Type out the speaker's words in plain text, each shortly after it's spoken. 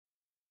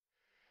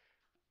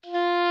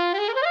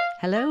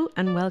Hello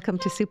and welcome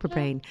to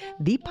Superbrain,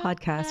 the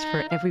podcast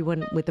for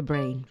everyone with a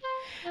brain.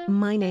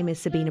 My name is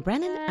Sabina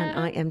Brennan and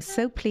I am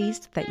so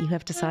pleased that you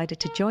have decided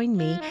to join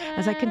me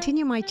as I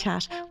continue my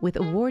chat with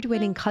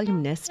award-winning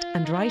columnist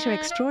and writer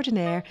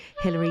extraordinaire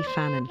Hilary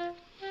Fannin.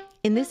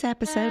 In this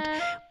episode,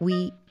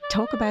 we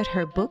talk about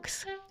her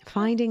books,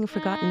 Finding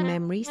Forgotten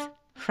Memories,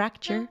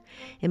 Fracture,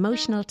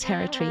 Emotional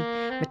Territory,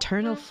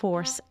 Maternal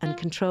Force and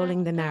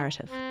Controlling the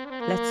Narrative.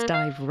 Let's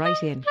dive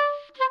right in.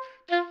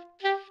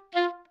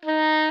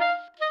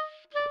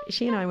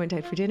 She and I went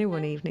out for dinner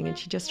one evening and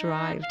she just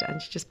arrived and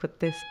she just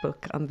put this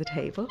book on the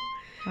table.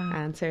 Wow.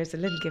 And so there's a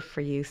little gift for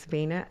you,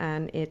 Sabina,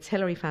 and it's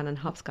Hilary Fannin,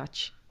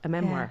 Hopscotch, a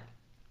memoir.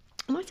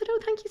 Yeah. And I said, oh,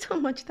 thank you so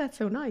much. That's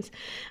so nice.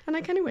 And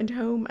I kind of went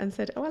home and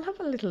said, oh, I'll have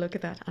a little look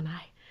at that. And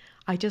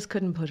I just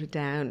couldn't put it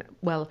down.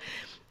 Well,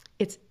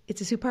 it's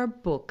a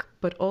superb book,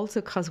 but also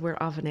because we're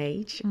of an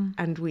age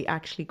and we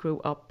actually grew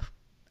up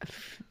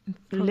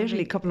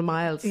literally a couple of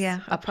miles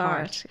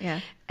apart.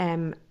 Yeah.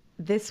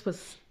 This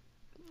was...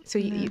 So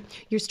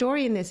your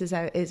story in this is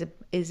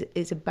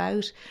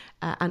about,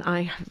 and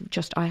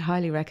I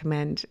highly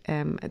recommend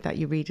that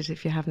you read it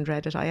if you haven't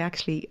read it.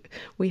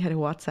 We had a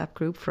WhatsApp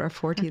group for our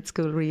 40th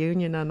school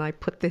reunion, and I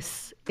put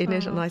this in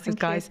it, and I said,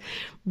 guys,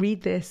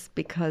 read this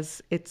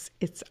because it's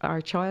our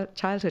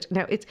childhood.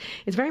 Now it's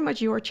very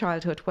much your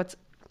childhood.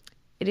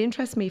 It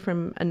interests me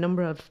from a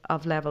number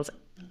of levels.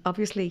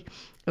 Obviously,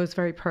 it was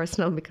very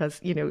personal because,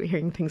 you know,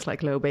 hearing things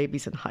like low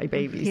babies and high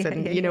babies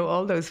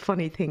all those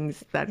funny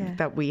things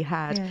that we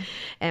had.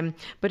 Yeah.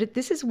 But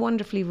this is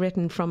wonderfully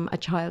written from a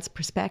child's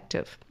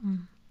perspective.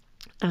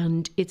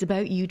 And it's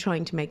about you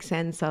trying to make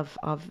sense of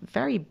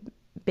very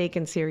big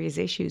and serious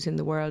issues in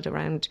the world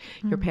around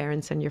your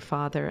parents and your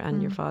father.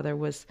 And your father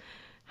was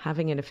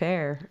having an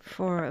affair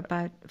for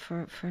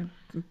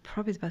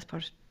probably the best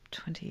part of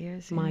 20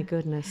 years. My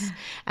goodness.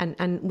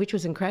 And which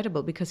was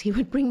incredible because he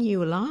would bring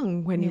you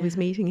along when he was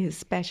meeting his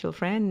special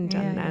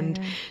friend.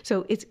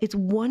 So it's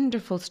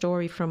wonderful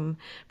story from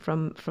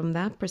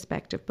that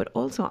perspective. But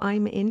also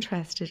I'm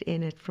interested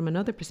in it from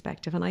another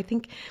perspective. And I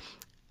think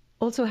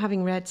also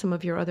having read some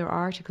of your other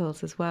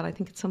articles as well, I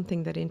think it's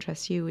something that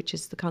interests you, which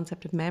is the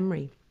concept of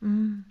memory.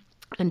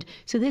 And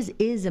so this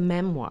is a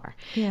memoir.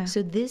 Yeah.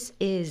 So this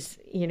is,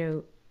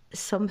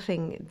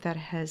 something that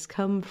has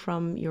come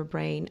from your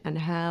brain and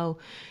how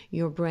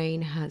your brain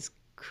has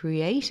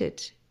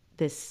created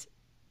this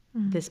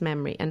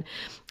memory. And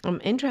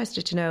I'm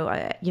interested to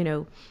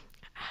know,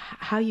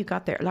 how you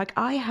got there. Like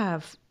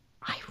I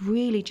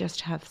really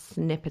just have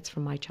snippets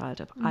from my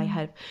childhood. I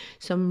have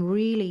some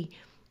really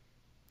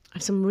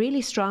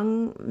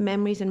strong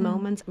memories and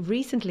moments.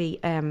 Recently,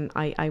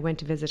 I went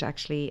to visit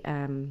actually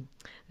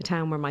the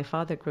town where my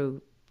father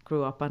grew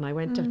up, and I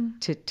went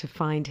to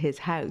find his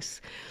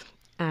house.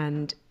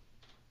 And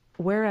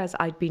whereas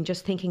I'd been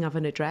just thinking of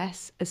an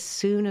address, as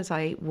soon as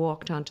I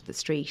walked onto the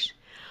street,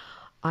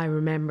 I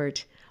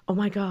remembered, oh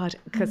my God,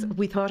 because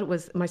we thought it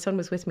was, my son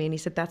was with me and he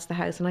said, that's the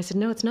house. And I said,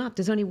 no, it's not.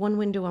 There's only one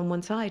window on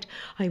one side.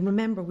 I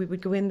remember we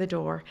would go in the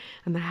door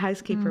and the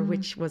housekeeper,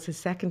 which was his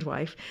second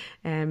wife,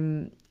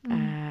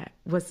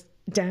 was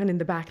down in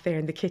the back there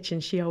in the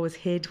kitchen. She always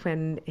hid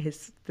when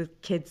the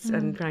kids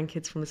and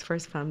grandkids from his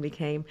first family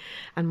came,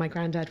 and my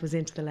granddad was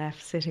into the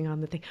left sitting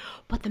on the thing.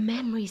 But the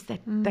memories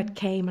that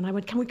came, and I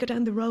went, can we go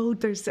down the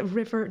road? There's a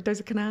river, there's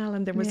a canal,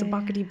 and there was a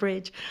buckety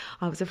bridge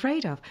I was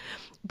afraid of.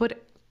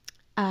 But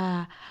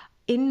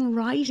in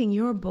writing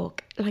your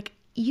book, like,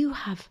 you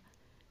have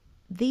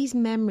these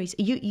memories,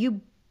 you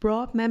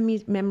brought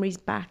memories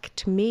back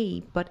to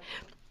me, but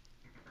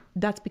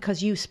that's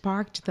because you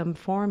sparked them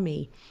for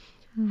me.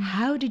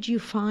 How did you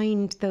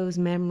find those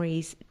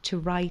memories to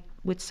write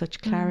with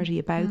such clarity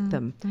about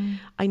them?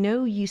 I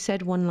know you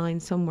said one line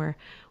somewhere,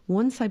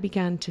 once I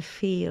began to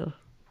feel,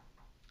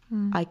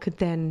 I could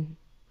then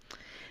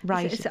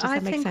write. I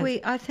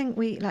think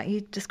we, like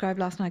you described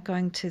last night,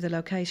 going to the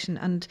location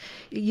and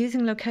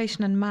using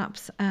location and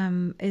maps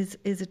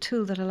is a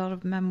tool that a lot of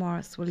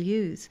memoirists will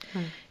use.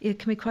 It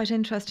can be quite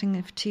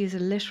interesting to use a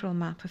literal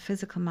map, a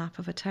physical map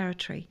of a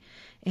territory,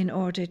 in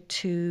order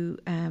to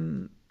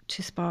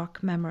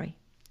spark memory.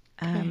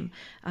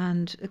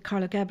 And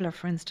Carlo Gebler,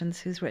 for instance,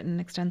 who's written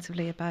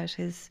extensively about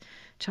his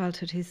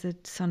childhood, he's the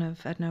son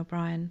of Edna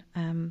O'Brien,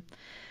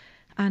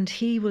 and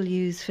he will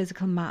use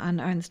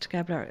and Ernst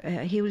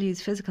Gebler, he will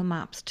use physical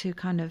maps to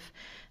kind of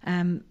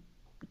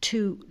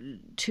to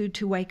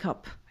wake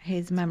up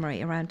his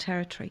memory around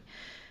territory.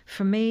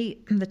 For me,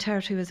 the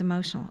territory was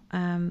emotional,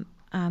 and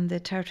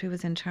the territory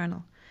was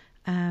internal.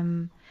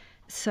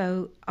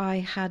 So I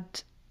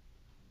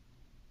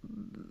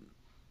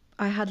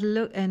had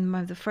looked in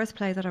the first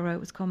play that I wrote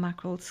was called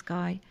Mackerel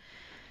Sky,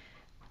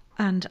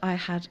 and I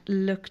had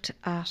looked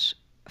at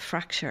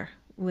fracture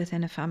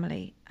within a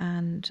family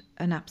and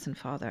an absent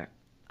father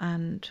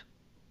and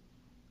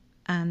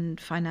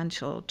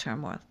financial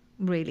turmoil.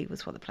 Really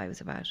was what the play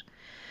was about.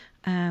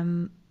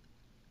 And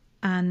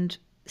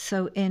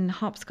so in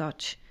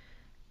Hopscotch,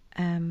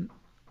 the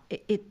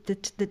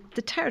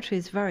territory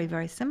is very,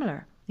 very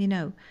similar,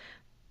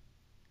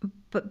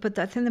 But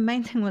I think the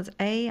main thing was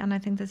and I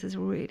think this is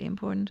really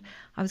important,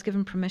 I was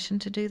given permission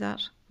to do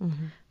that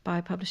by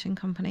a publishing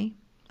company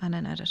and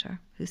an editor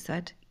who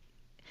said,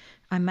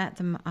 I met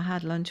them, I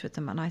had lunch with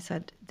them, and I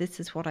said, this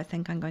is what I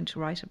think I'm going to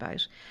write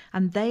about.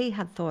 And they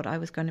had thought I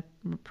was going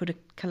to put a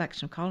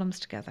collection of columns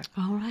together.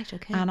 Oh, right,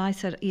 okay. And I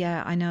said,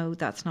 yeah, I know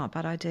that's not a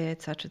bad idea,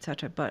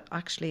 etc., but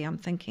actually I'm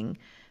thinking,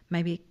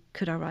 maybe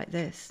could I write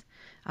this?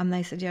 And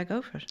they said, yeah,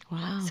 go for it.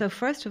 Wow. So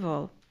first of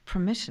all,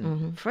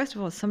 permission. First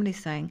of all,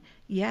 somebody's saying,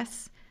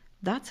 yes,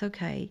 that's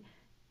okay.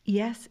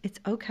 Yes, it's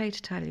okay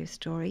to tell your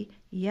story.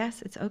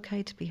 Yes, it's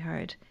okay to be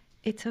heard.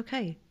 It's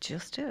okay,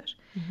 just do it.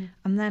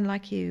 And then,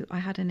 like you, I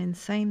had an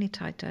insanely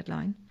tight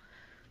deadline.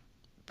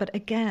 But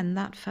again,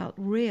 that felt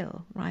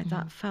real, right?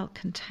 That felt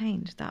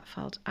contained, that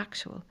felt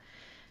actual.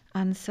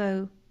 And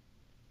so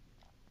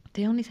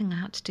the only thing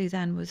I had to do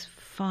then was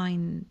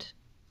find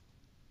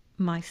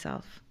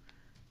myself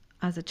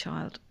as a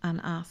child and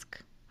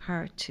ask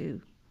her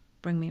to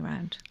bring me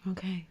round.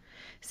 Okay.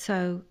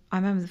 So I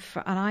remember,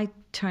 and I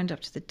turned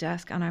up to the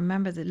desk, and I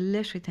remember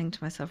literally thinking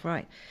to myself,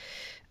 right,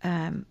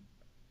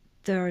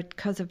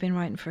 because I've been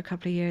writing for a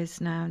couple of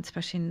years now, and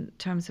especially in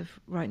terms of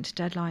writing to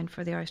deadline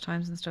for the Irish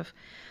Times and stuff,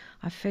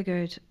 I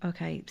figured,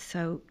 okay,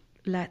 so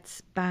let's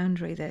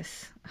boundary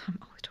this. I'm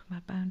always talking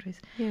about boundaries.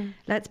 Yeah.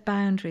 Let's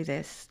boundary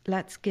this.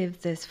 Let's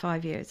give this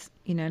 5 years.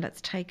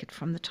 Let's take it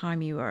from the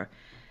time you were.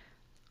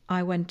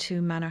 I went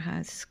to Manor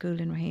House School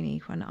in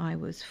Raheny when I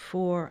was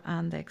 4,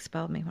 and they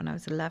expelled me when I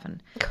was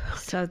 11.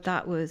 So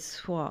that was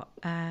what,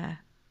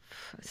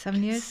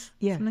 7 years?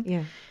 Yeah, something?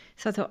 yeah.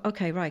 So I thought,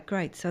 okay, right,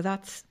 great. So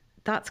that's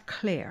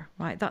clear,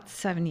 right? That's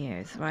 7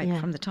 years, right? Yeah.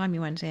 From the time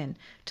you went in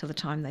till the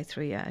time they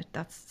threw you out,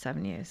 that's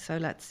 7 years. So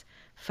let's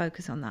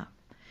focus on that.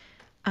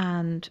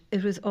 And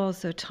it was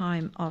also a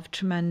time of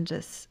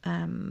tremendous,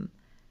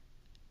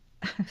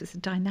 it was a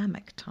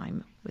dynamic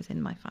time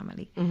within my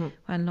family when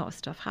a lot of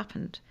stuff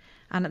happened.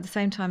 And at the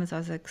same time as I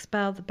was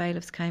expelled, the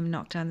bailiffs came,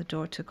 knocked down the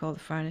door, took all the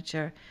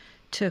furniture,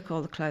 took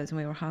all the clothes, and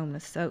we were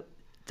homeless. So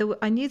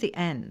I knew the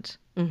end,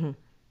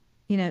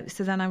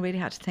 so then I really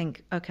had to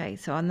think, okay,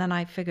 and then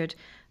I figured,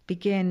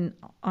 begin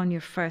on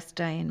your first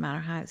day in Manor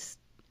House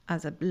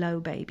as a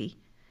low baby,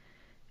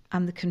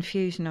 and the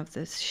confusion of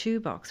this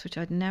shoebox, which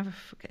I'd never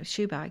forget,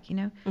 shoe bag,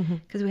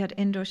 because we had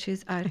indoor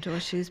shoes, outdoor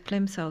shoes,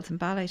 plimsolls and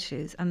ballet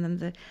shoes, and then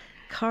the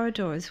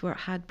corridors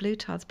had blue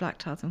tiles, black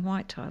tiles and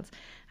white tiles,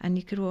 and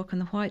you could walk on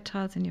the white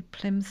tiles in your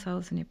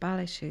plimsolls and your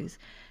ballet shoes,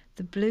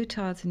 the blue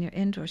tiles in your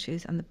indoor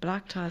shoes, and the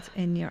black tiles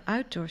in your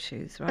outdoor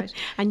shoes, right?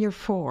 And you're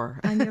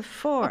 4. And you're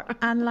 4.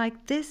 And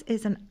this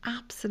is an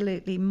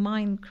absolutely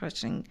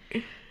mind-crushing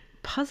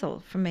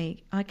puzzle for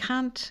me.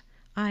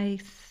 I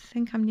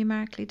think I'm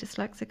numerically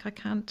dyslexic. I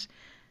can't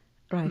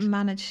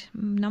manage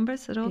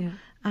numbers at all. Yeah.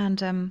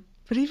 And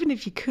but even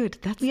if you could,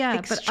 that's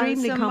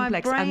extremely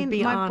complex and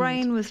beyond. My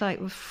brain was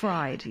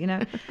fried,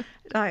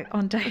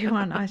 on day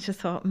one. I just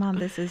thought, man,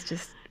 this is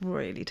just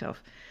really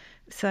tough.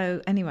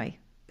 So anyway,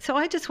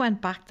 I just went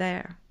back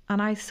there,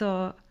 and I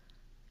saw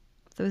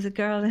there was a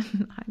girl I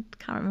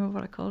can't remember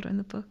what I called her in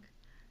the book.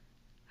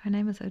 Her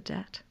name was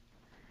Odette.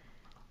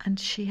 And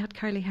she had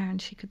curly hair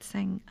and she could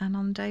sing. And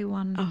on day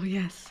one, oh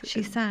yes,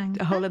 she sang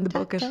A Hole in the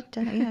Bucket.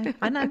 Yeah.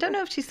 And I don't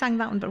know if she sang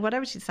that one, but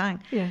whatever she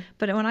sang. Yeah.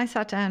 But when I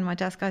sat down at my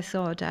desk, I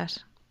saw Odette.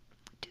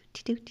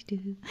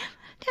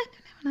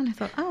 And I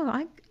thought, oh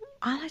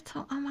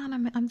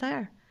man, I'm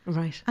there.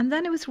 Right. And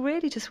then it was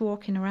really just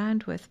walking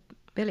around with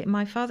Billy.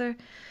 My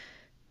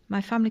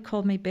family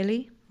called me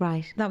Billy.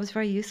 Right. That was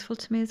very useful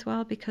to me as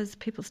well, because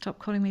people stopped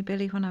calling me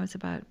Billy when I was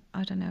about,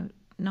 9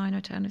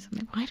 or 10 or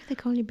something. Why do they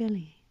call you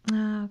Billy?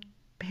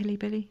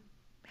 Hilary.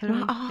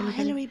 Hilary. Oh, right,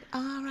 Hilly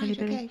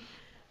okay.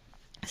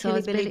 So I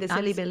was Billy, the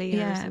silly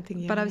Billy or something.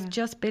 Yeah, but I was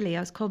just Billy. I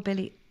was called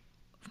Billy.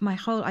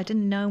 I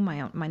didn't know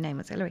my name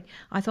was Hilary.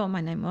 I thought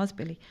my name was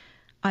Billy.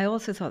 I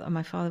also thought that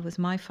my father was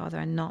my father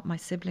and not my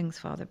sibling's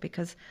father,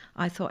 because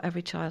I thought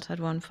every child had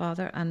one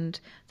father and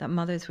that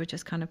mothers were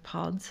just kind of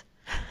pods.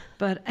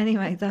 But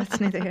anyway, that's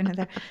neither here nor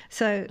there.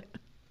 So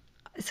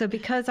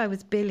because I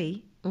was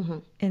Billy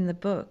in the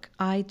book,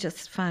 I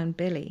just found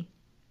Billy.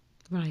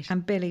 Right.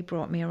 And Billy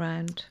brought me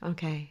around.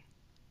 Okay.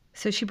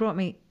 So she brought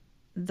me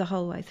the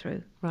whole way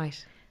through.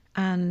 Right.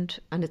 And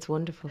it's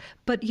wonderful.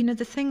 But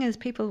the thing is,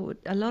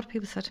 a lot of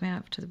people said to me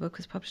after the book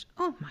was published,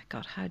 oh my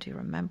God, how do you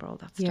remember all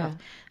that stuff?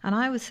 Yeah. And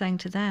I was saying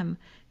to them,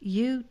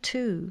 you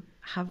too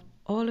have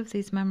all of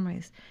these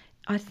memories.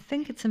 I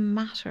think it's a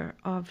matter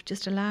of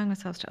just allowing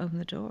ourselves to open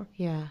the door.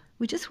 Yeah.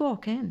 We just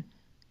walk in.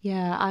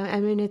 Yeah,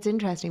 I mean, it's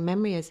interesting.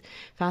 Memory is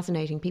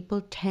fascinating.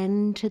 People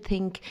tend to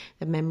think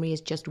that memory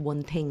is just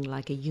one thing,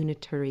 like a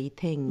unitary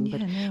thing. Yeah,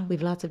 but no.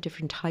 we've lots of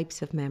different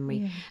types of memory.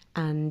 Yeah.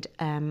 And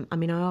I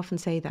mean, I often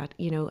say that,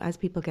 as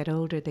people get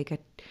older, they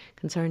get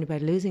concerned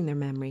about losing their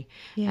memory.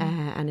 Yeah.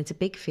 And it's a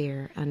big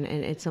fear. And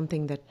it's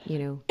something that,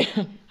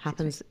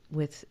 happens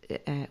with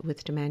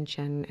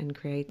dementia and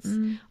creates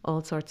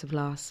all sorts of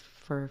loss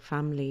for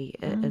family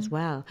as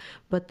well.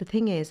 But the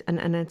thing is,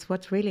 and it's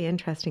what's really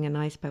interesting and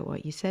nice about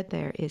what you said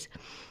there is,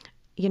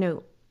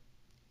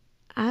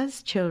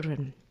 as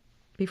children,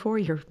 before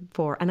you're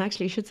 4. And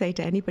actually, I should say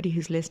to anybody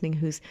who's listening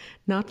who's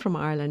not from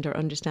Ireland or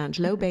understand,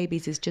 low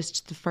babies is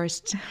just the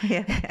first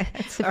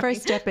the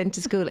first step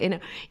into school.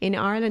 In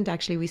Ireland,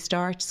 actually, we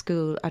start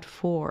school at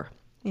 4.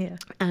 Yeah.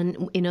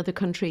 And in other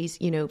countries,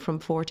 you know, from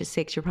 4 to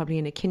 6, you're probably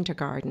in a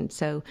kindergarten.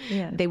 So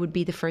they would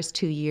be the first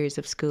 2 years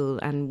of school,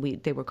 and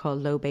they were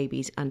called low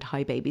babies and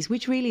high babies,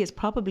 which really is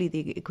probably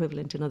the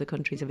equivalent in other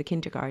countries of a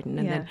kindergarten.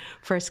 And then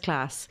first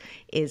class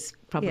is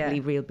probably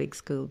real big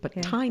school, but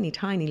tiny,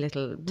 tiny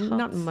little,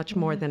 not much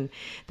more than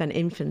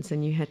infants.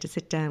 And you had to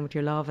sit down with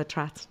your lava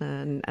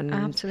tratna and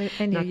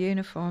absolutely, in your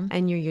uniform.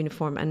 And your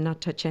uniform, and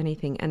not touch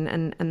anything.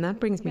 And that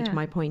brings me to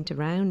my point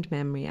around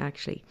memory,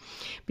 actually.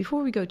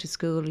 Before we go to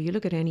school, you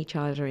look at any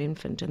child or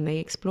infant and they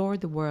explore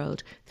the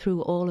world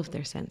through all of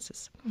their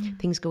senses.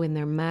 Things go in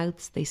their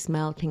mouths, they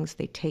smell things,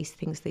 they taste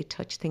things, they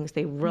touch things,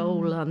 they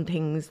roll on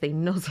things, they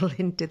nuzzle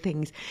into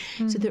things.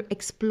 So they're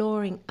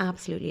exploring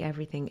absolutely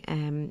everything,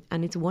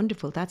 and it's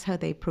wonderful. That's how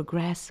they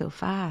progress so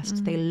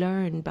fast. They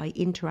learn by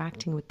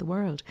interacting with the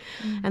world.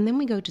 And then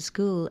we go to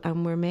school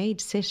and we're made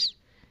sit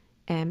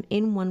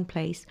in one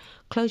place,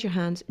 close your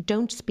hands,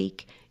 don't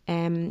speak.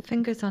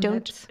 Fingers on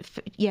lips.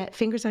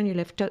 Fingers on your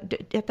lips.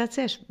 That's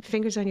it.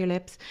 Fingers on your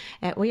lips.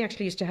 We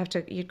actually used to have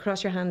to, you'd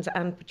cross your hands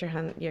and put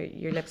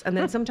your lips. And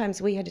then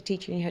sometimes we had a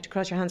teacher and you had to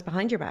cross your hands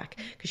behind your back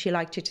because she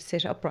liked you to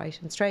sit upright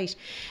and straight.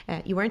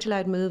 You weren't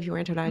allowed to move. You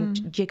weren't allowed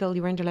to jiggle.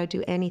 You weren't allowed to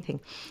do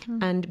anything.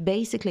 And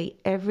basically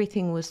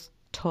everything was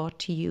taught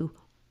to you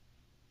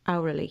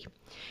orally.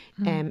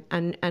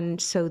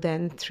 And so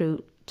then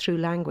through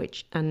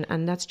language,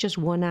 and that's just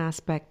one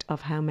aspect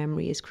of how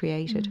memory is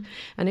created.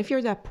 And if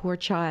you're that poor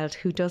child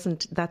who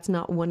that's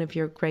not one of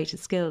your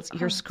greatest skills,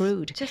 you're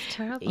screwed. It's just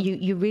terrible.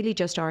 You really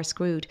just are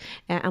screwed,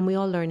 and we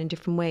all learn in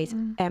different ways.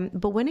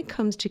 But when it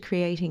comes to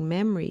creating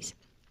memories,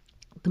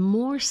 the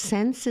more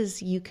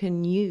senses you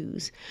can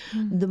use,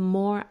 the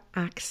more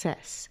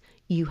access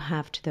you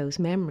have to those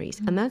memories.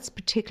 And that's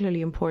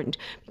particularly important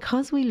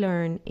because we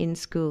learn in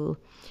school,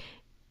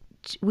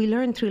 we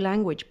learn through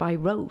language by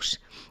rote.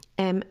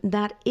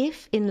 That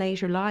if in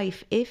later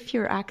life, if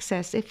your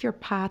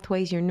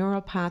pathways, your neural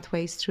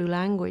pathways through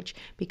language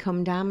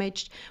become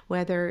damaged,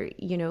 whether,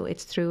 you know,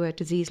 it's through a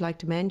disease like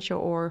dementia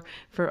or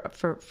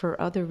for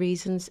other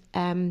reasons,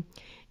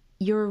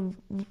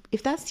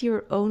 if that's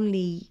your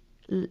only,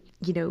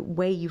 you know,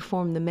 way you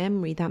form the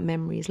memory, that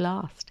memory is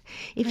lost.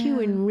 If you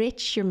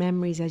enrich your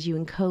memories as you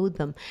encode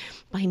them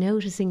by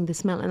noticing the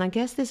smell, and I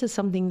guess this is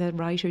something that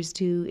writers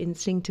do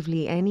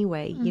instinctively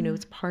anyway, you know,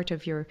 it's part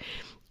of your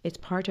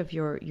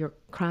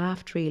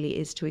craft really,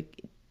 is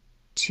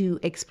to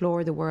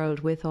explore the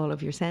world with all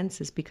of your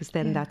senses, because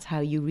then that's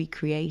how you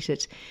recreate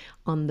it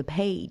on the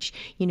page.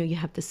 You know, you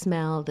have the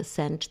smell, the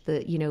scent,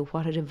 you know,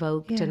 what it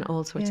evoked and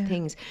all sorts of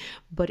things.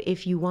 But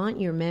if you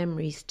want your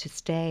memories to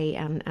stay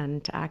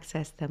and to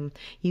access them,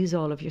 use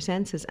all of your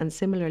senses. And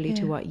similarly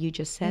to what you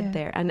just said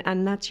there,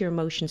 and that's your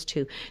emotions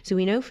too. So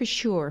we know for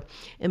sure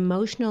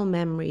emotional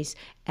memories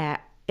are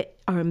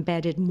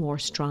embedded more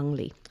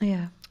strongly.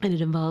 Yeah. And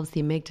it involves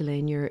the amygdala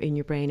in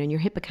your brain, and your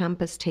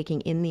hippocampus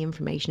taking in the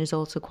information is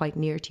also quite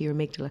near to your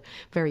amygdala,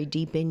 very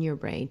deep in your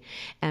brain.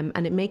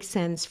 And it makes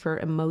sense for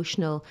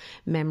emotional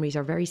memories,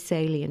 or very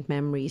salient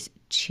memories,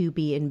 to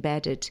be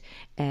embedded,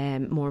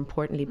 more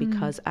importantly,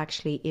 because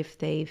actually if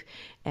they've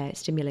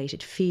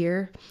stimulated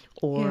fear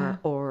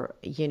or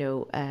you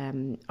know,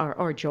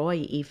 or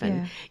joy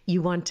even,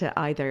 you want to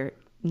either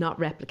not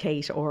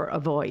replicate or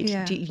avoid,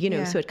 you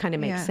know, so it kind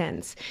of makes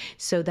sense.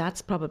 So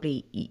that's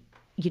probably,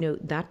 you know,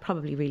 that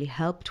probably really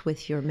helped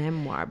with your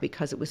memoir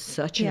because it was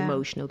such an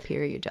emotional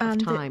period of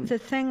time. The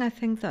thing I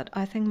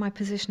think my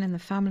position in the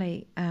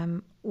family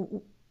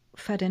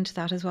fed into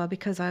that as well,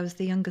 because I was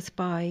the youngest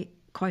by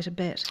quite a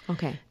bit.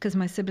 Okay. Because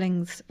my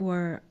siblings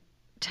were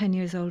 10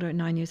 years older,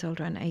 9 years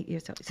older and 8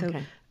 years older. So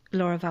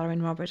Laura, Valerie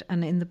and Robert.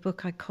 And in the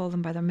book I call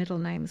them by their middle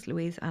names,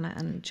 Louise, Anna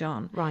and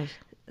John. Right.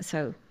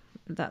 So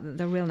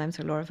their real names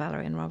are Laura,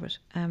 Valerie and Robert.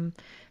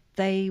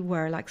 They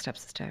were like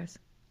steps of stairs.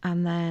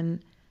 And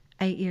then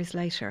 8 years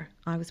later,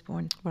 I was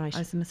born. Right. I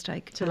was a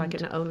mistake. So like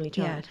an only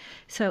child. Yeah.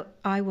 So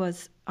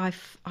I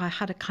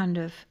had a kind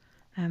of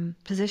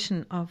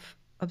position of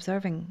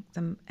observing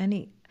them.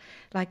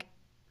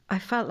 I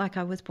felt like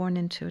I was born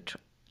into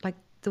like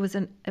there was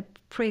a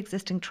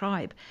pre-existing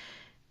tribe.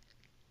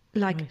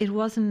 Like it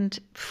wasn't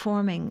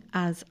forming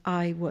as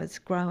I was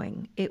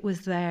growing. It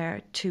was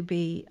there to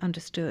be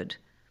understood.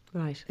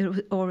 Right.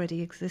 It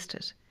already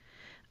existed.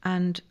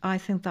 And I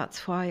think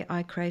that's why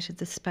I created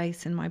the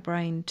space in my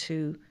brain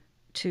to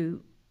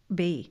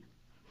be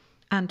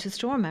and to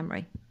store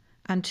memory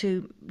and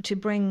to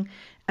bring,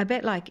 a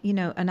bit like, you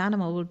know, an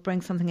animal would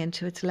bring something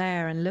into its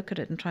lair and look at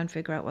it and try and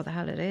figure out what the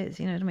hell it is,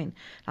 you know what I mean?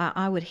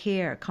 I would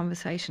hear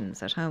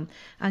conversations at home,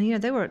 and, you know,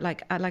 they were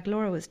like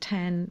Laura was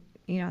 10,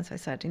 you know, as I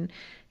said, and,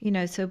 you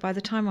know, so by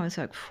the time I was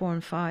like 4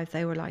 and 5,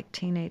 they were like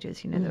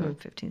teenagers, you know, they were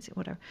 15,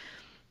 whatever.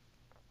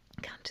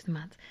 Can't do the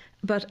maths.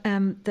 But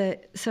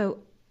so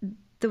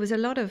there was a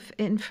lot of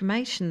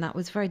information that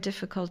was very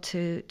difficult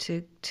to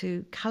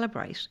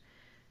calibrate,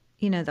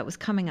 you know, that was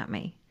coming at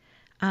me.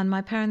 And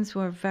my parents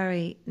were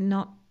they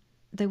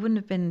wouldn't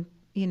have been,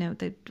 they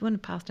wouldn't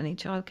have passed any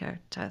childcare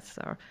tests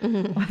or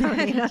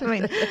whatever, you know what I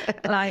mean?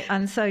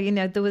 And so,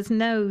 there was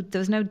no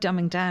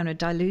dumbing down or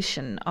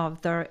dilution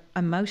of their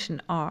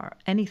emotion or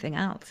anything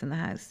else in the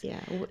house. Yeah.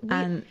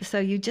 And so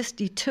you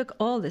took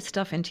all this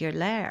stuff into your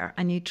lair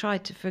and you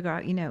tried to figure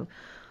out,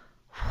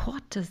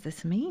 what does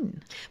this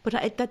mean? But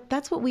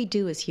that's what we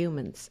do as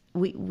humans.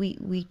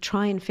 We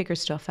try and figure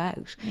stuff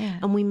out,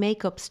 and we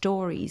make up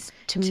stories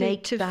to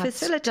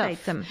facilitate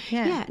stuff. them.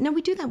 Yeah. No,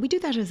 we do that. We do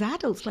that as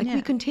adults. Like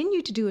we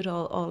continue to do it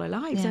all our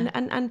lives, and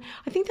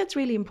I think that's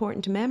really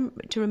important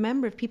to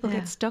remember. If people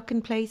get stuck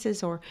in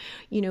places or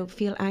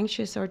feel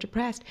anxious or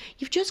depressed,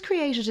 you've just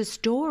created a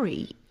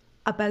story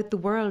about the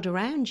world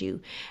around you,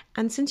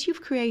 and since you've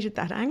created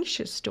that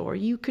anxious story,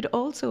 you could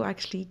also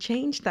actually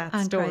change that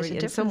story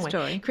in some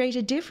way, create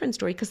a different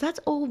story, because that's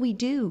all we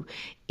do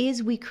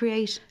is we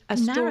create a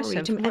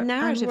narrative to make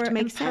sense. We're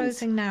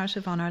imposing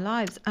narrative on our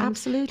lives. And,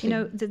 absolutely.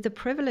 The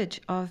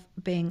privilege of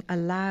being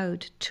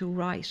allowed to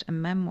write a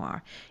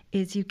memoir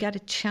is you get a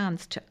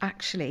chance to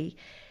actually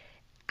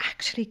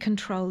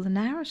control the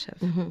narrative.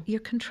 Mm-hmm. You're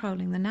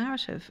controlling the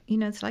narrative.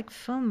 It's like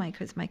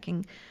filmmakers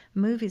making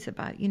movies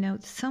about,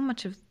 so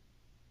much of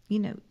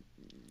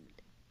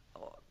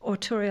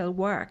autorial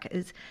work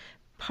is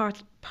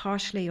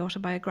partially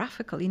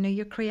autobiographical.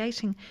 You're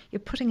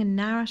putting a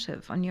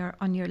narrative on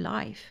your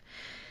life,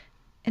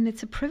 and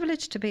it's a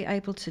privilege to be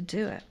able to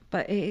do it,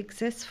 but it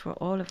exists for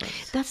all of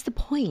us. That's the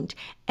point.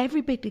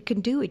 Everybody can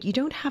do it. You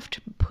don't have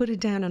to put it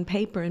down on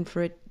paper and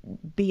for it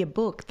be a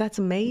book. That's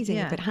amazing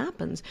if it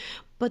happens.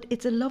 But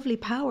it's a lovely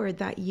power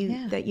that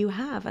you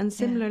have. And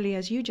similarly,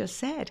 as you just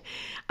said,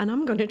 and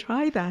I'm going to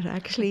try that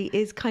actually,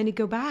 is kind of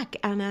go back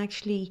and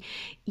actually,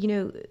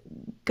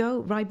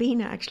 go.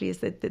 Ribena actually is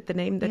the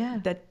name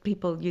that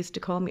people used to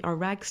call me, or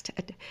rags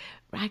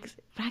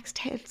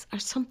tails, or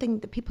something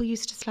that people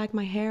used to slag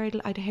my hair.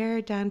 I'd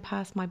hair down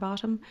past my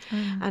bottom.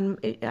 And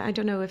I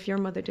don't know if your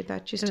mother did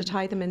that, just to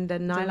tie them in the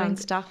nylon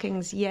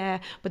stockings. Yeah,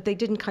 but they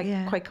didn't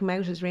quite come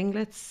out as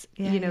ringlets.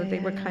 They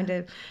were kind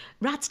of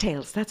rat's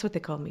tails. That's what they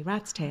called me,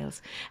 rat's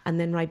tails. And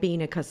then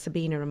Ribena, because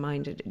Sabina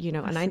reminded,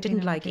 and I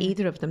didn't like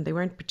either of them. They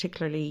weren't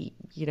particularly,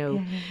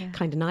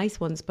 kind of nice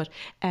ones. But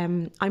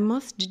I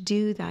must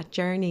do that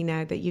journey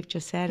now that you've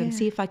just said and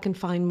see if I can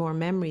find more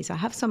memories. I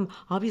have some,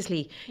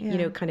 obviously,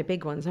 kind of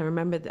big ones. I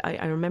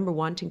remember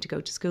wanting to go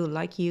to school.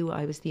 Like you,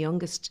 I was the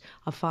youngest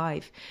of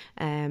 5,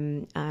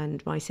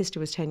 and my sister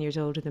was 10 years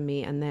older than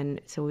me, and then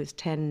so it was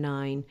 10,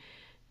 9,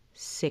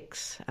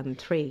 6 and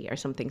 3 or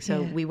something.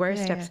 So we were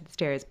steps of the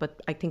stairs,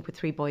 but I think with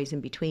 3 boys in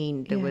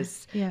between, there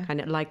was kind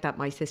of like that.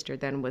 My sister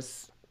then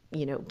was,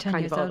 kind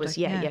of always,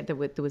 there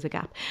was a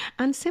gap.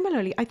 And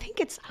similarly, I think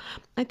it's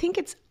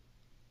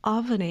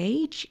of an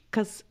age,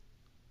 because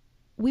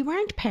we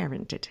weren't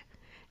parented.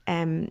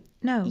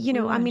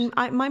 No, I mean,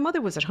 my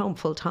mother was at home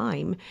full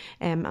time,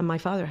 and my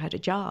father had a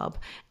job,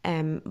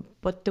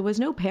 but there was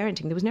no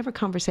parenting. There was never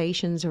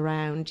conversations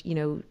around,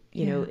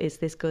 is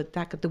this good,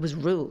 that good. There was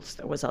rules.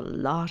 There was a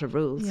lot of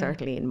rules,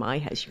 certainly in my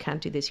house. You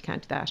can't do this, you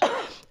can't do that,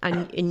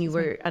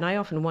 and I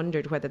often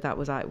wondered whether that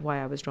was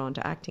why I was drawn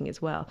to acting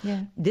as well.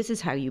 Yeah. This is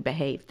how you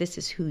behave. This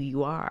is who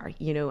you are,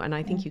 and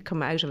I think you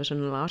come out of it,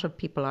 and a lot of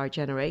people our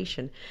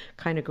generation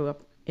kind of grew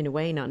up in a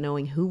way not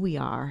knowing who we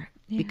are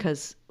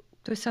because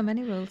there were so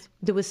many rules.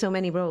 There was so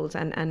many rules,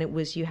 and it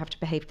was, you have to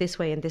behave this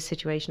way in this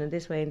situation and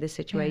this way in this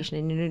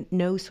situation, and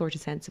no sort of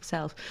sense of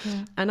self.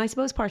 Yeah. And I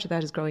suppose part of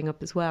that is growing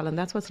up as well, and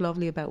that's what's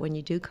lovely about when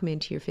you do come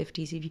into your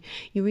 50s.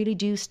 You really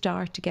do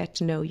start to get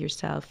to know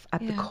yourself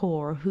at the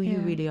core, who you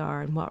really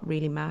are and what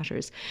really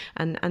matters.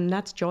 And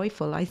that's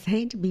joyful. I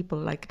say to people,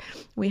 like,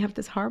 we have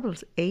this horrible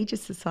ageist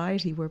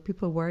society where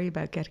people worry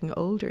about getting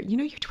older.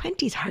 Your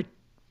 20s are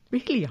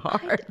really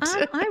hard.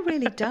 I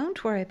really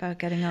don't worry about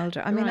getting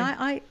older. I mean,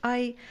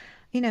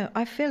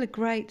 I feel a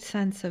great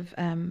sense of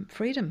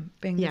freedom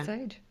being this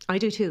age. I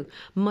do too.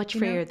 Much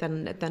freer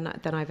than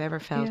I've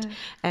ever felt.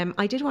 Yeah.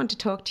 I did want to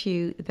talk to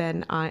you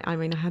then. I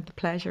mean, I had the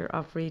pleasure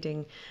of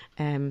reading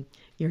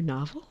your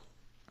novel,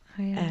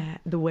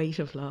 The Weight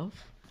of Love.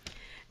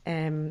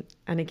 And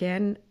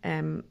again,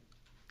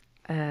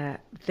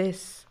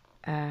 this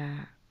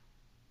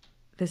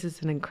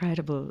is an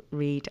incredible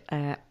read.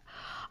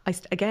 I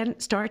again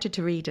started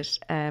to read it.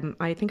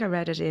 I think I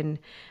read it in.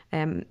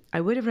 I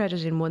would have read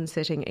it in one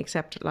sitting,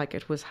 except like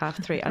it was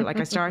 3:30. Like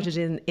I started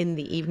in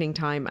the evening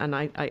time, and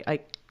I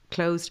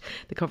closed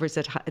the covers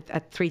at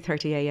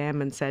 3:30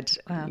 a.m. and said,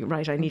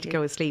 right, I need to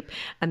go to sleep.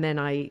 And then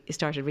I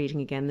started reading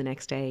again the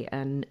next day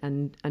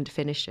and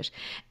finished it.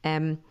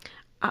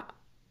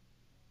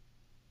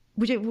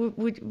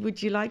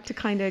 Would you like to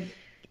kind of?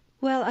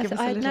 Well,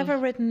 I'd never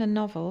written a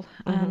novel,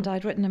 and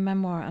I'd written a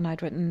memoir, and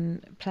I'd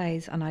written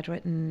plays, and I'd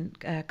written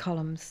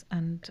columns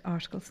and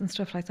articles and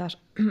stuff like that.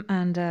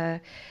 And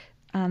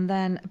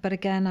then, but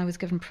again, I was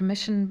given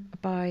permission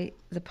by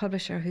the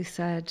publisher, who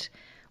said,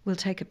 "We'll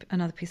take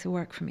another piece of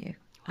work from you."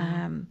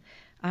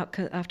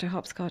 After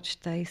Hopscotch,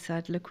 they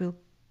said, "Look,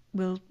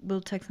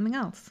 we'll take something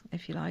else,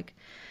 if you like.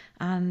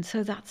 And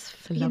so that's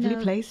a lovely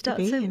place to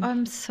be in.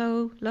 I'm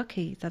so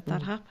lucky that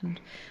happened.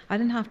 I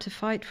didn't have to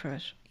fight for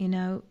it,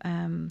 Now,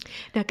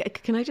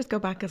 can I just go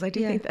back, because I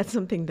do think that's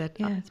something that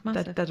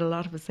that a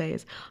lot of us say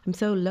is, I'm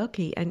so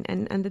lucky.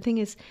 And the thing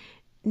is,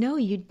 no,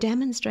 you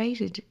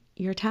demonstrated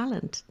your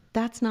talent.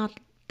 That's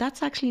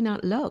actually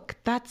not luck.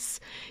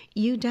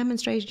 You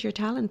demonstrated your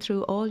talent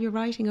through all your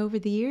writing over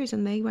the years,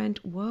 and they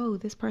went, whoa,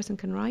 this person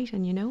can write,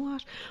 and you know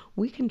what?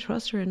 We can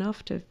trust her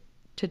enough to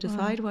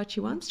decide what she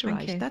wants to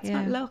write. That's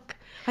not luck.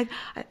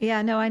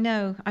 I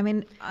know. I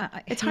mean,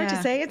 it's hard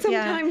to say it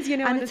sometimes,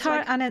 And it's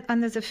hard,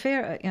 and there's a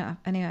fear.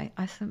 Anyway,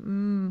 I said,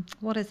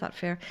 what is that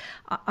fear?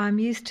 I'm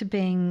used to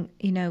being,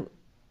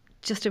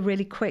 just a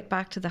really quick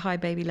back to the high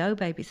baby, low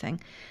baby thing.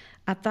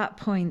 At that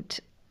point,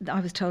 I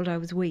was told I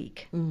was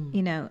weak,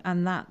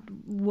 and that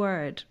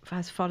word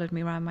has followed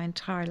me around my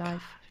entire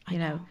life. I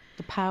know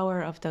the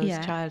power of those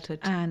childhood,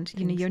 and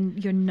things.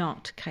 You're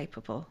not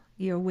capable.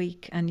 You're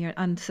weak,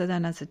 and so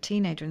then as a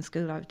teenager in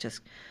school, I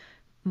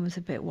was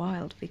a bit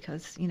wild,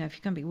 because if you're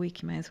going to be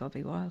weak, you may as well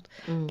be wild.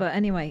 But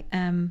anyway,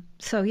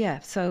 so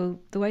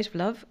The Weight of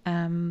Love.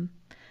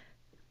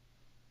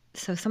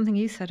 So something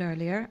you said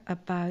earlier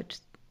about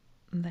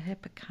the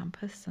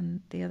hippocampus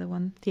and the other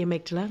one, the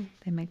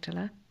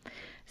amygdala.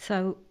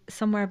 So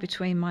somewhere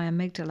between my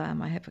amygdala and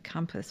my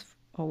hippocampus,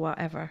 or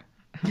whatever,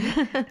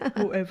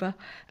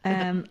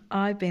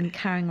 I've been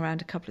carrying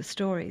around a couple of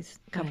stories,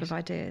 a couple of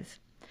ideas.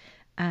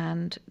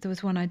 And there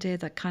was one idea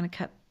that kind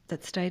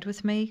of stayed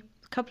with me,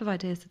 a couple of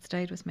ideas that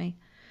stayed with me.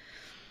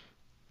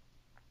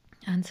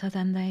 And so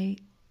then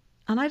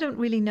and I don't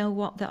really know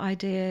where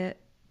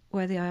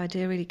the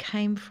idea really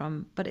came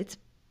from, but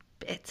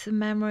it's a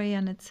memory,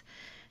 and it's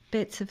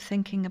bits of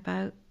thinking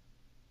about,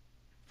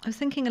 I was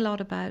thinking a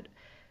lot about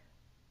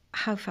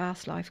how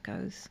fast life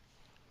goes,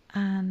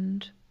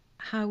 and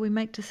how we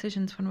make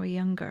decisions when we're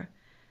younger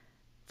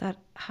that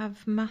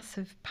have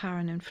massive power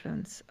and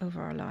influence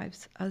over our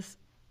lives as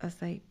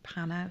they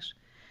pan out.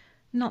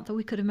 Not that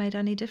we could have made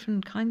any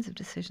different kinds of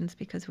decisions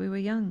because we were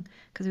young,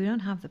 because we don't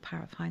have the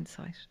power of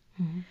hindsight.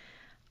 Mm-hmm.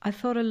 I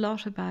thought a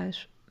lot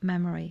about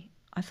memory.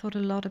 I thought a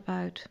lot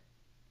about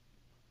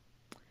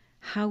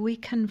how we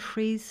can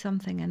freeze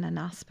something in an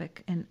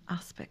aspect in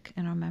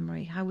our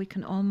memory, how we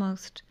can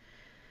almost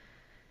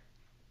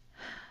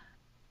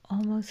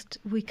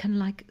we can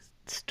like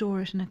store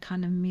it in a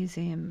kind of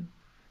museum.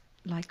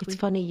 Like it's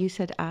funny you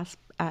said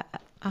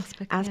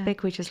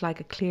aspic, which is like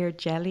a clear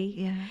jelly.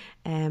 Yeah.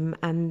 And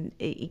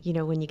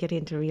when you get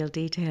into real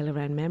detail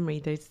around memory,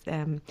 there's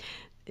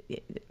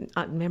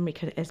memory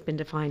has been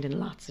defined in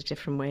lots of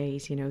different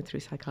ways, through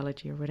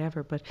psychology or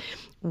whatever. But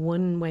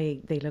one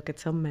way they look at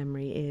some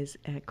memory is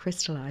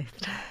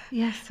crystallized,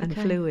 and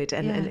fluid,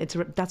 and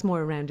that's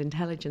more around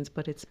intelligence.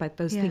 But it's about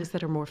those things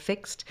that are more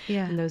fixed,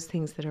 and those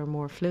things that are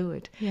more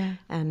fluid. Yeah.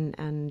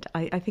 And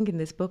I think in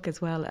this book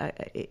as well,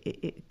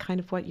 it kind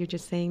of what you're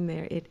just saying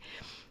there.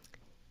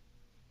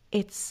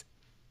 It's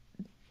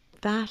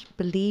that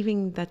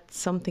believing that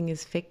something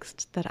is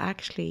fixed that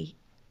actually.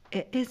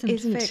 It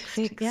isn't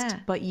fixed,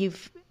 but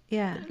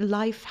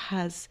life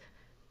has.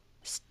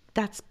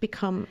 That's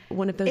become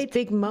one of those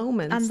big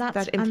moments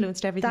that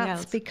influenced everything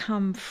else. That's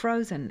become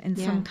frozen in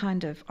some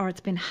kind of, or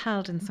it's been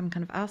held in some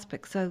kind of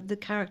aspect. So the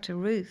character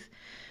Ruth,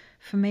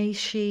 for me,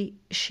 she's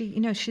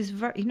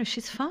very,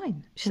 she's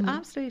fine. She's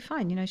absolutely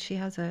fine. She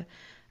has a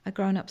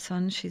grown-up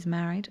son. She's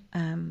married.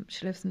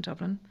 She lives in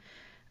Dublin,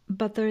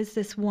 but there is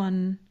this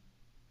one.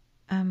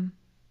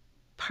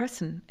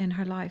 Person in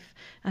her life,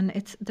 and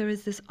there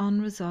is this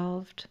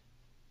unresolved,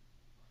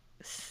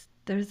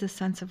 there is this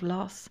sense of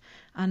loss,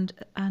 and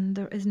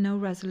there is no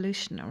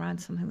resolution around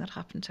something that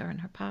happened to her in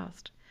her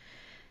past.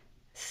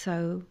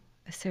 So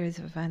a series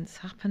of events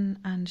happen,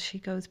 and she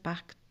goes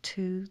back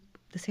to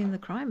the scene of the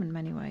crime in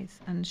many ways,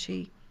 and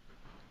she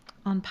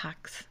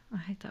unpacks, I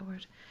hate that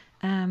word,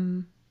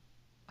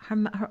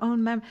 her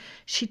own memory.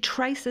 She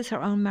traces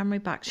her own memory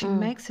back. She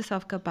makes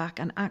herself go back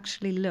and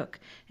actually look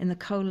in the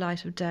cold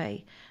light of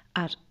day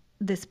at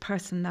this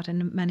person that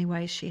in many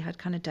ways she had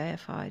kind of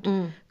deified,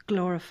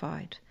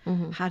 glorified,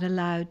 had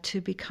allowed to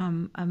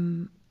become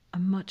a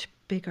much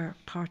bigger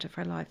part of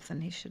her life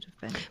than he should have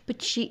been.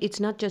 But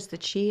it's not just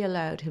that she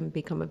allowed him to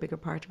become a bigger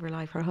part of her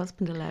life. Her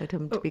husband allowed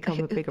him to become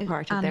a bigger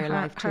part of their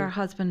life too. Her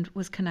husband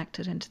was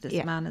connected into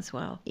this man as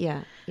well.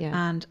 Yeah.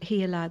 And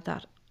he allowed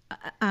that,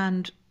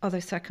 and other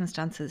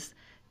circumstances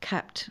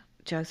kept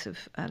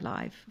Joseph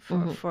alive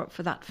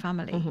for that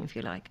family, if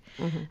you like.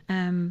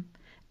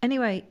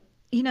 Anyway,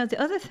 the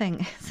other thing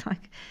is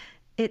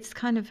it's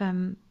kind of,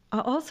 I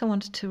just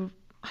wanted to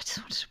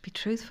be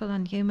truthful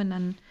and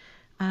human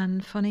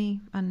and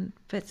funny, and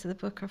bits of the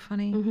book are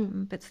funny,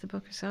 and bits of the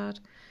book are sad.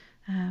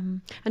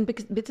 And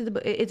because bits of the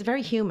book, it's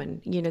very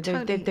human,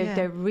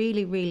 they're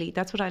really, really,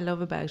 that's what I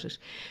love about it.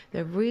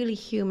 They're really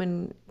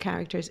human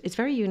characters. It's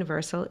very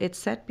universal. It's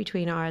set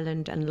between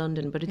Ireland and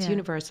London, but it's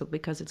universal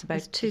because it's about...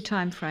 There's two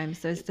time frames.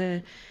 There's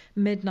the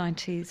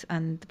mid-90s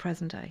and the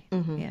present day.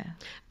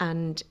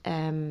 And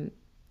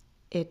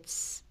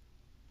it's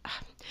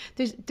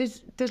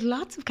there's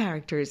lots of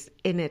characters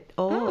in it,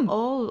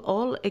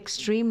 all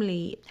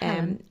extremely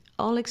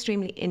all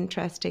extremely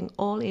interesting,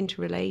 all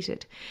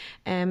interrelated,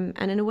 and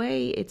in a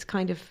way, it's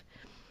kind of,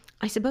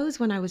 I suppose,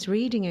 when I was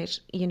reading it,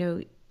 you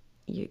know,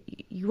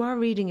 you are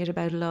reading it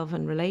about love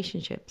and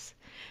relationships,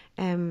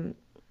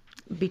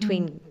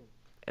 between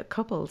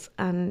couples,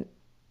 and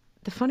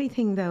the funny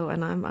thing though,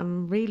 and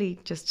I'm really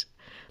just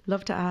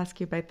love to ask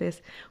you about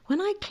this,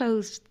 when I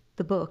closed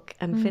the book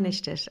and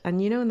finished it,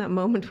 and you know, in that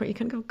moment where you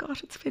can go,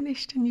 God, it's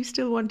finished, and you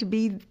still want to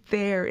be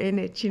there in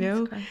it, you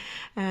know.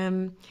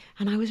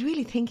 And I was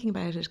really thinking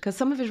about it, because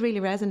some of it really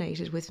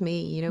resonated with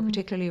me, you know,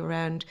 particularly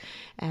around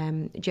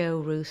Joe,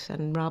 Ruth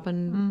and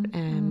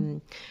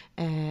Robin.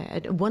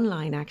 One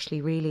line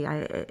actually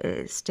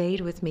really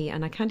stayed with me,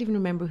 and I can't even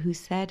remember who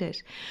said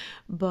it,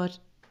 but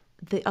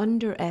the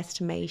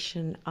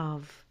underestimation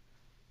of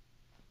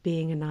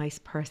being a nice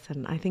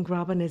person. I think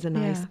Robin is a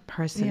nice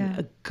person,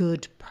 a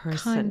good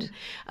person,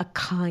 a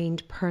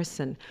kind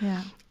person.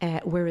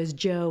 Whereas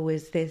Joe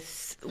is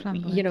this,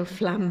 you know,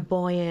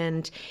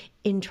 flamboyant,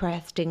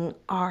 interesting,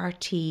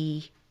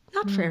 arty,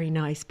 not very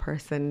nice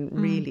person,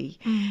 really.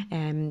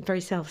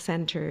 Very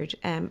self-centered,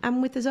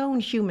 and with his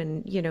own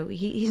human, you know,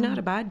 he's not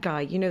a bad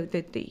guy, you know,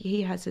 that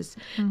he has his,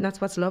 and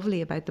that's what's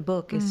lovely about the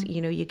book is, you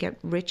know, you get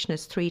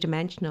richness,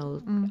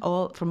 three-dimensional,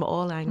 all from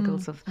all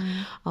angles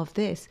of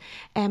this.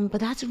 But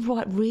that's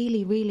what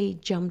really, really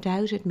jumped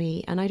out at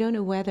me. And I don't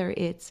know whether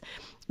it's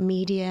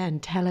media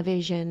and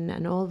television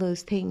and all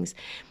those things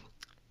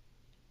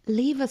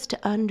leave us to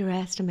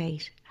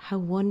underestimate how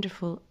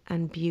wonderful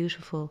and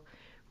beautiful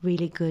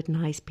really good,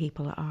 nice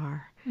people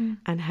are,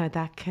 and how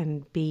that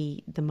can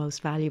be the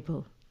most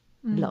valuable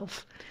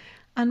love.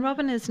 And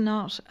Robin is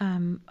not. I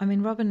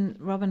mean,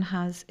 Robin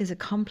is a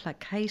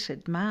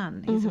complicated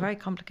man. He's a very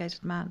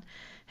complicated man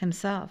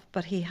himself,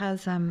 but he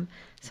has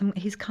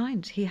He's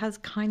kind. He has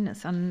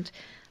kindness, and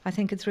I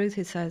think it's Ruth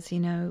who says,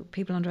 you know,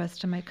 people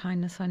underestimate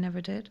kindness. I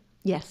never did.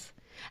 Yes.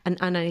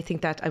 And I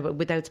think that,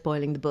 without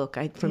spoiling the book,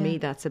 for me,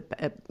 that's a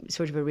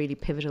sort of a really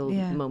pivotal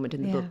moment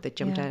in the book that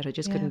jumped out. I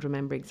just couldn't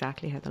remember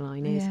exactly how the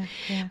line is.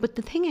 But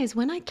the thing is,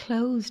 when I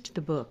closed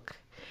the book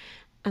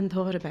and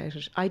thought about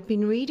it, I'd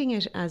been reading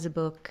it as a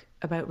book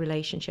about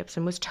relationships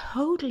and was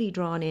totally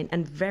drawn in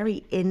and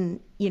very in,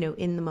 you know,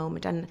 in the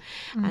moment.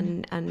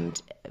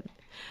 And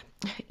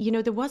you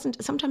know, there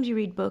wasn't, sometimes you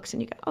read books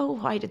and you go, oh,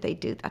 why did they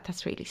do that?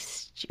 That's really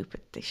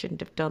stupid. They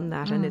shouldn't have done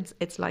that. And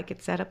it's like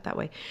it's set up that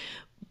way.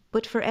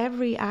 But for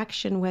every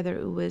action, whether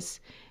it was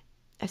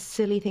a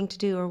silly thing to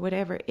do or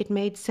whatever, it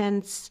made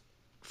sense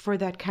for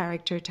that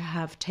character to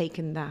have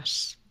taken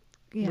that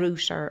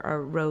route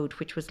or road,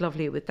 which was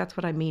lovely. That's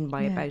what I mean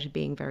by about it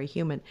being very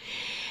human,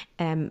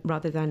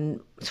 rather than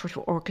sort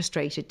of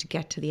orchestrated to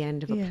get to the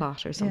end of a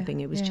plot or something.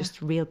 It was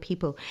just real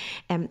people.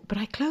 But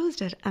I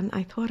closed it and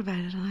I thought about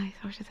it, and I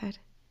sort of said,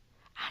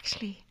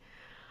 actually,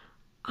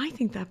 I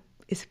think that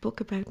is a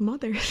book about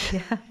mothers.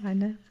 Yeah, I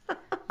know.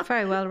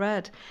 Very well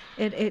read.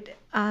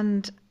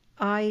 And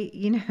I,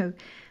 you know,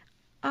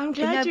 I'm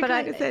glad you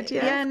kind of said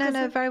yes. Yeah,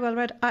 no, very well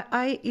read.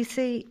 You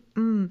see,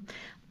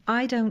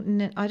 I don't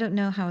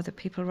know how other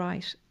people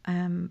write,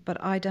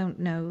 but I don't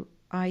know.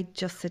 I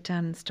just sit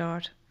down and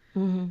start,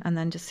 and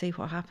then just see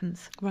what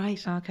happens.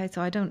 Right. Okay,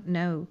 so I don't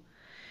know.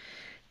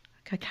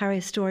 I carry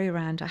a story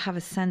around. I have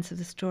a sense of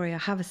the story. I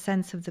have a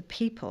sense of the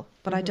people,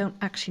 but I don't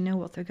actually know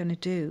what they're going to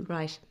do.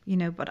 Right. You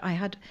know, but I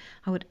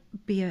would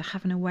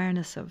have an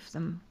awareness of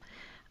them.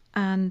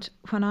 And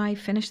when I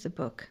finished the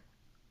book,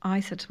 I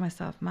said to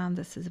myself, man,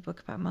 this is a book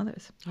about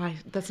mothers. Right.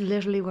 That's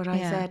literally what I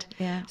said.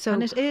 Yeah. So,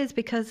 and it is,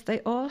 because they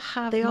all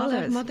have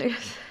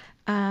mothers.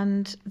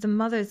 And the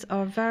mothers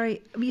are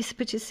very,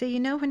 but you see,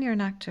 you know, when you're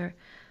an actor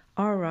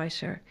or a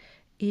writer,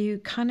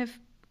 you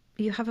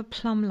have a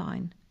plumb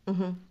line.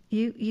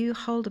 You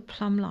hold a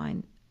plumb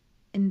line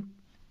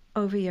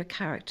over your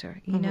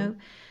character. You know,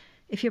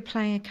 if you're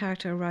playing a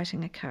character or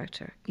writing a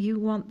character, you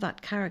want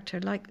that character,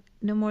 like,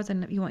 no more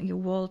than you want your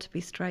wall to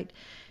be straight.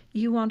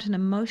 You want an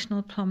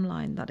emotional plumb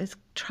line that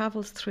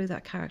travels through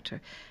that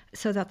character,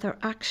 so that their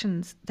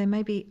actions, they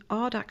may be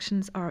odd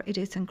actions or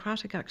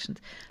idiosyncratic actions,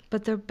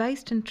 but they're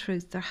based in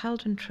truth, they're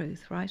held in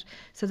truth, right?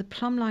 So the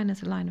plumb line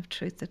is a line of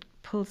truth that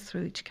pulls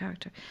through each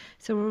character.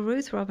 So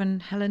Ruth, Robin,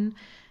 Helen,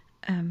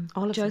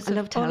 all of Joseph, them. I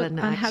loved Helen,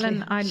 and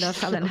Helen, I love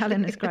Helen.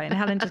 Helen is great. And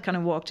Helen just kind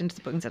of walked into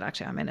the book and said,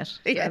 actually, I'm in it.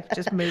 So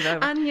just move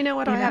over. And you know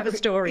what? I have a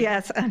story.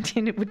 Yes, and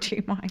you know, would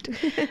you mind?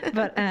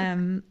 But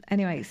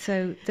anyway,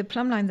 so the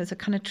plumb line, there's a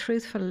kind of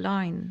truthful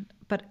line,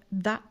 but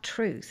that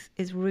truth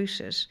is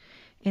rooted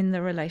in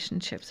the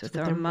relationships with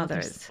their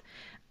mothers.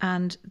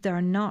 And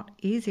they're not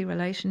easy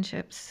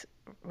relationships,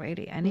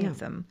 really, any of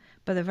them,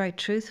 but they're very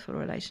truthful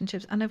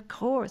relationships. And of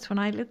course, when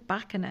I look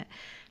back in it,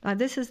 like,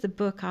 this is the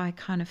book I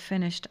kind of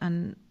finished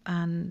and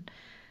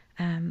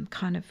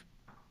kind of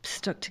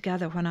stuck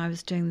together when I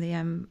was doing the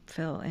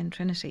MPhil in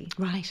Trinity.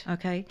 Right.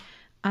 Okay.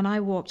 And I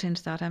walked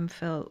into that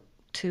MPhil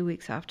 2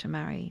 weeks after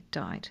Mary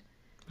died.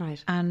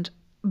 Right. And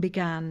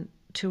began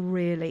to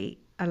really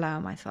allow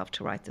myself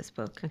to write this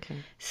book. Okay.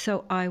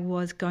 So I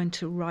was going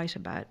to write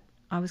about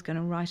I was going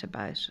to write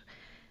about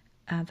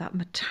that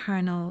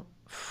maternal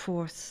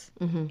force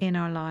in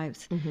our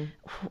lives,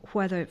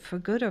 whether for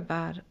good or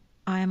bad.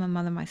 I am a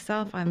mother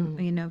myself. I'm,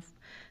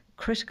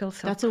 critical,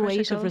 self-critical. That's a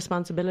weight of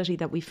responsibility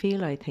that we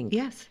feel, I think.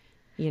 Yes.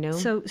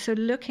 So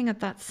looking at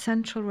that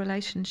central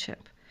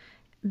relationship,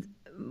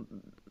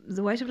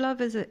 The Weight of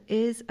Love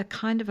is a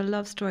kind of a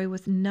love story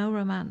with no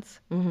romance.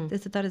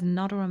 That is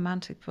not a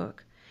romantic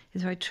book.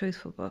 It's a very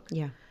truthful book.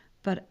 Yeah.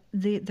 But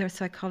their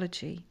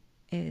psychology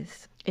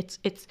is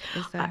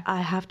there.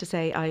 I have to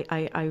say,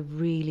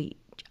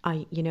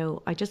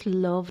 I just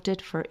loved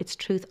it for its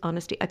truth,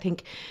 honesty. I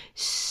think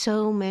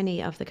so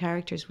many of the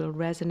characters will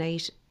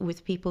resonate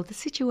with people. The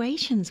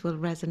situations will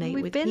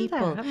resonate with people. We've been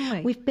there, haven't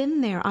we? We've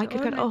been there. I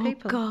could go,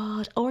 people.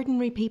 God,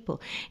 ordinary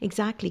people.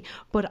 Exactly.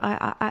 But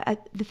I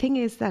the thing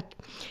is that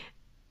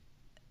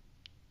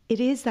it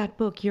is that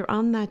book. You're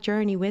on that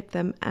journey with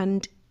them,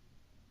 and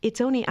it's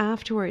only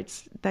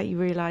afterwards that you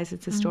realise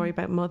it's a story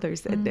about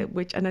mothers,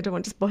 which, and I don't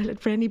want to spoil it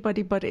for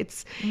anybody, but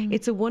it's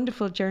a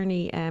wonderful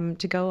journey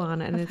to go on,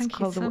 and it's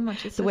called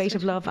The Weight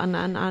of Love, and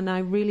I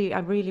really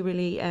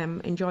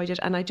enjoyed it.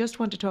 And I just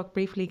want to talk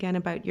briefly again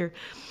about your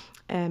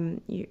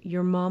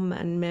mum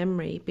and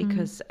memory,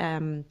 because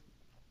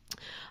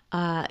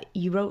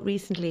you wrote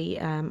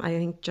recently, I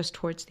think just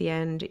towards the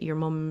end, your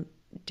mum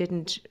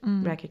didn't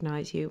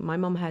recognise you. My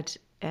mum had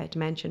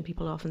dementia, and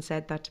people often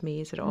said that to me.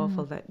 Is it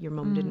awful that your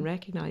mum didn't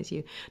recognise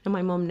you? No,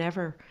 my mum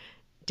never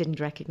didn't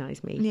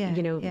recognise me.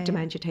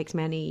 Dementia takes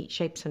many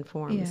shapes and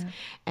forms.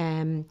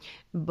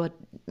 But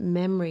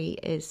memory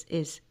is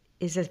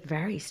a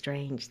very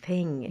strange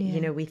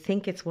thing. We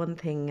think it's one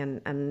thing,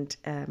 and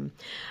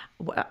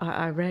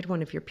I read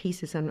one of your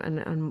pieces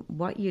and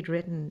what you'd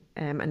written,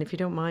 and if you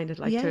don't mind, I'd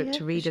like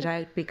to read it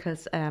out,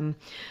 because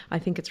I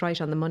think it's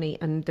right on the money.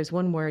 And there's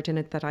one word in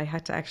it that I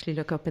had to actually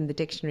look up in the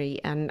dictionary,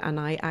 and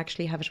I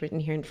actually have it written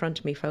here in front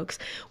of me, folks,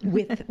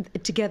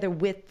 together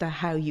with the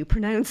how you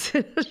pronounce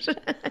it.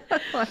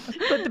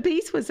 But the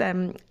piece was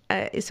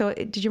so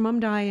did your mum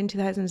die in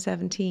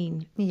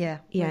 2017? Yeah,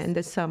 in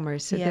the summer.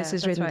 So this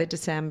is written in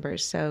December.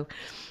 So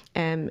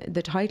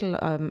the title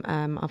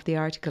of the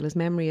article is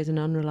 "Memory is an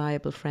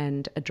Unreliable Friend,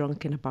 a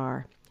Drunk in a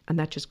Bar." And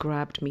that just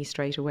grabbed me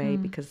straight away,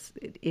 because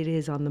it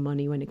is on the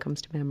money when it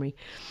comes to memory.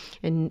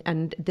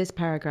 And this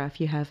paragraph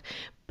you have,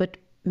 but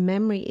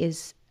memory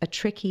is a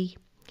tricky,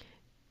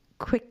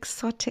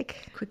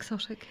 quixotic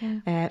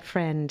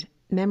friend.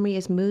 Memory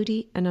is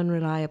moody and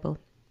unreliable.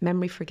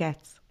 Memory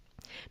forgets.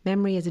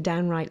 Memory is a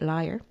downright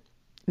liar.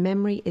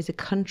 Memory is a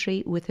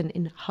country with an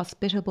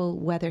inhospitable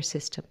weather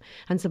system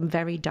and some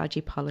very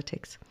dodgy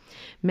politics.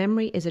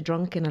 Memory is a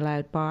drunk in a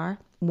loud bar.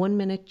 1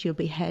 minute you'll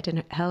be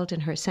held in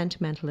her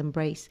sentimental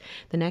embrace.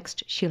 The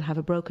next she'll have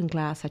a broken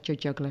glass at your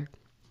jugular.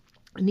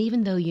 And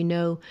even though you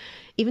know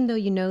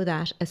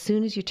that, as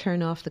soon as you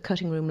turn off the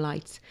cutting room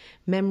lights,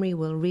 memory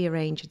will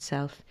rearrange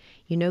itself.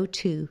 You know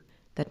too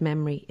that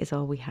memory is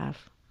all we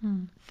have.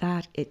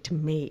 To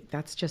me,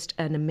 that's just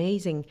an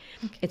amazing,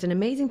 it's an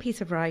amazing piece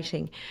of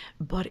writing,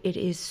 but it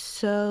is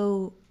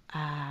so,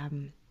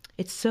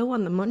 it's so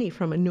on the money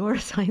from a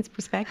neuroscience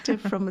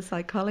perspective, from a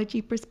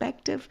psychology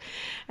perspective.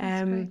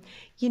 That's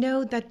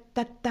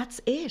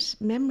it.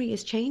 Memory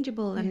is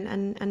changeable,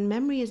 and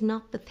memory is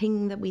not the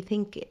thing that we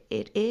think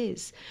it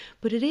is,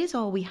 but it is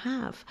all we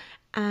have.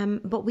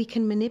 But we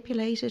can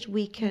manipulate it,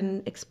 we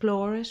can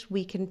explore it,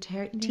 we can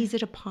tease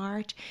it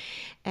apart.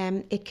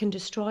 It can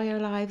destroy our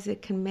lives,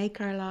 it can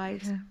make our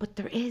lives, but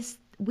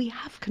we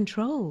have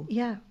control.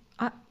 Yeah.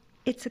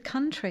 It's a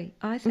country.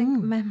 I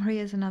think memory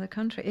is another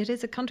country. It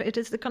is a country. It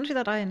is the country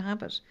that I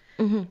inhabit.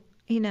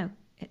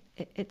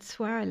 It's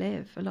where I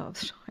live a lot of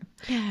the time.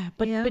 Yeah,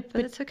 but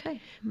it's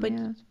okay. But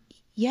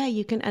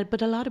you can.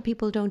 But a lot of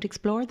people don't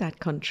explore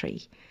that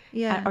country,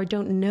 or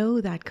don't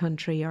know that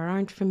country, or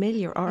aren't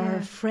familiar, or are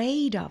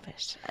afraid of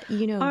it.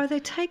 Or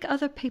they take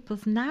other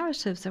people's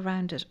narratives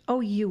around it.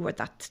 Oh, you were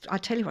that. I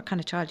tell you what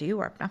kind of child you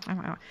were.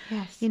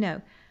 Yes.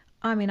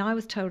 I mean, I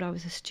was told I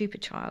was a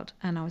stupid child,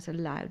 and I was a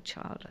loud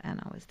child,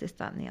 and I was this,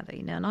 that, and the other.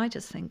 And I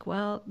just think,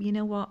 well, you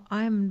know what?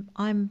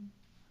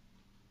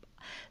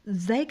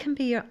 They can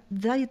be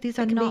these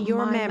are not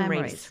your my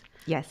memories.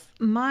 Yes.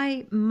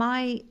 My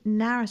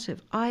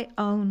narrative. I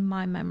own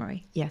my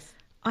memory. Yes.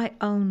 I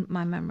own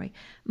my memory.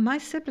 My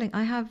sibling,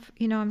 I have,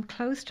 I'm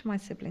close to my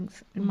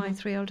siblings, my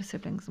 3 older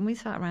siblings, and we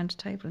sat around a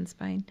table in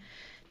Spain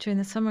during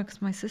the summer because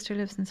my sister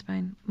lives in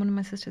Spain. One of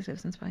my sisters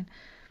lives in Spain,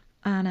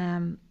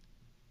 and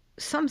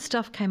some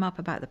stuff came up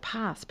about the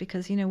past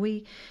because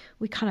we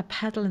kind of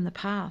peddle in the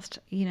past.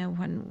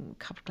 When a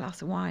couple of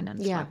glasses of wine, and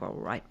it's like we're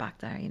right back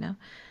there.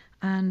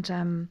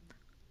 And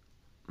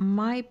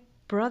my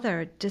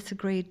brother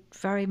disagreed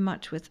very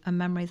much with a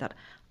memory that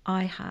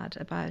I had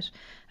about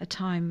a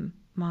time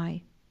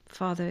my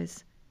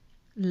father's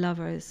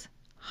lover's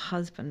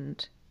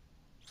husband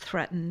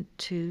threatened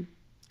to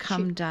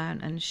come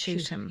down and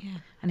shoot him. Yeah.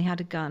 And he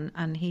had a gun,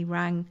 and he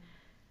rang.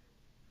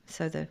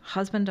 So the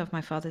husband of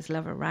my father's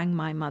lover rang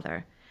my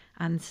mother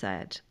and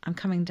said, "I'm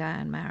coming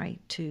down, Mary,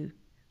 to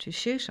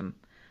shoot him.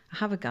 I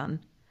have a gun,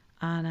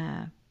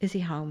 and is he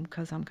home?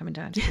 Because I'm coming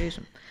down to shoot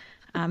him.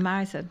 And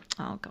Mary said,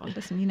 oh God,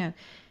 listen,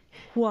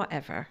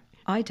 whatever,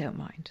 I don't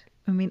mind.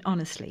 I mean,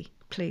 honestly,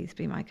 please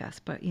be my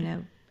guest. But,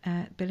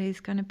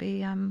 Billy's going to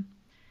be,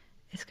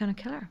 it's going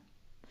to kill her.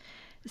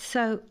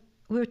 So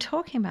we were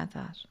talking about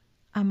that.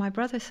 And my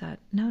brother said,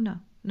 no,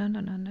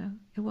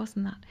 it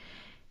wasn't that.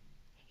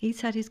 He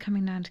said he's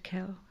coming down to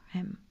kill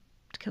him,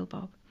 to kill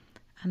Bob.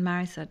 And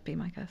Mary said, be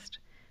my guest.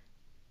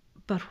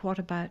 But what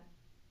about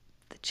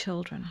the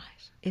children?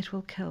 Right. It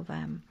will kill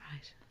them.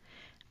 Right.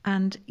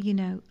 And,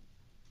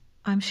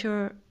 I'm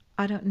sure,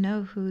 I don't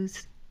know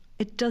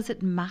it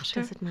doesn't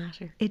matter. Does it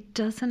matter? It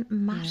doesn't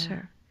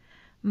matter. Yeah.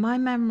 My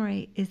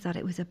memory is that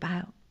it was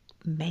about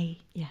me.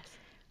 Yes.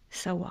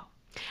 So what?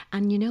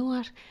 And you know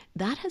what?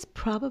 That has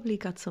probably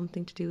got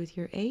something to do with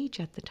your age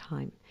at the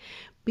time,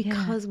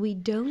 because we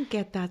don't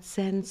get that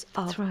sense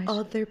of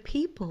other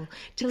people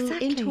till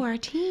into our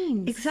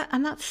teens. Exactly.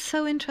 And that's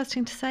so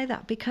interesting to say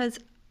that, because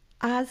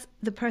as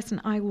the person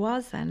I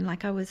was then,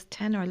 like I was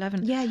 10 or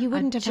 11. Yeah, you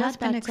wouldn't have just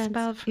been had that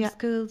expelled sense. from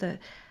school. The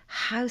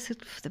house,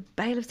 the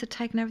bailiffs had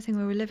taken everything.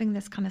 We were living in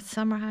this kind of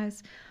summer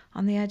house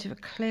on the edge of a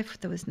cliff.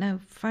 There was no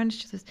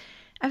furniture.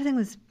 Everything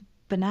was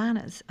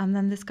bananas. And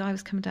then this guy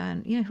was coming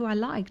down, who I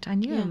liked. I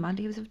knew him, and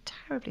he was a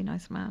terribly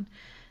nice man.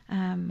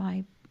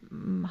 My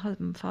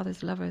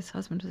father's lover's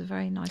husband was a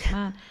very nice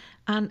man.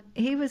 And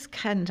he was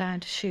heading down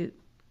to shoot,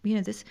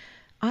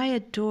 I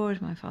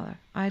adored my father.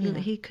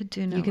 He could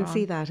do no wrong. You can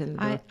see that in the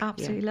book. I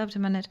absolutely loved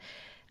him in it.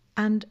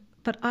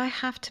 But I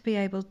have to be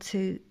able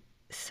to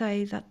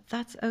say that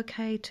that's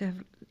okay to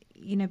have,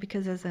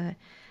 because as a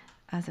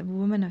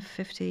woman of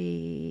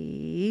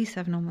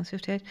 57, almost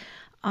 58,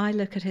 I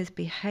look at his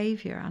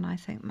behaviour and I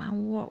think,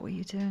 man, what were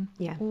you doing?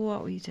 Yeah.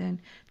 What were you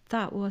doing?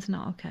 That was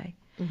not okay.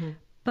 Mm-hmm.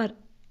 But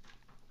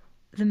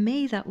the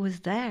me that was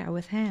there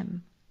with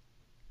him,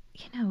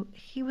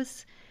 he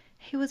was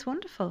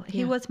wonderful.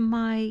 He was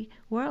my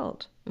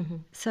world. Mm-hmm.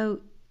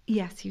 So,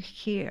 yes, you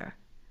hear,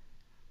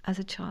 as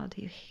a child,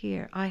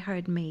 I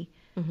heard me,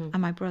 and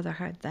my brother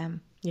heard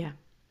them. Yeah.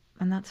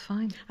 And that's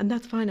fine. And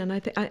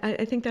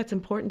I think that's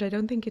important. I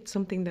don't think it's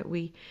something that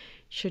we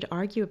should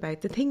argue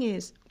about. The thing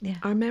is,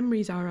 our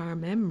memories are our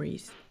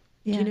memories,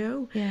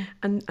 Yeah.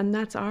 And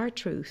that's our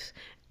truth.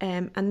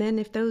 And then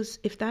if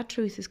that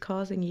truth is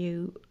causing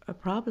you a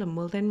problem,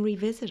 well, then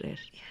revisit it.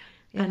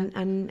 Yeah.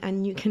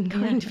 And you can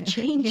kind of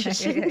change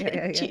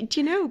it. Do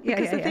you know?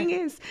 Because the thing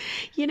is,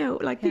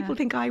 people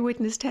think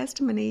eyewitness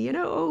testimony,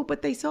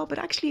 but they saw, but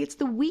actually it's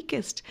the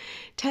weakest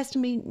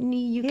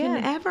testimony you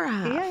can ever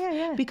have.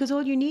 Yeah. Because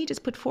all you need is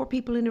put 4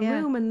 people in a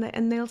room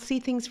and they'll see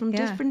things from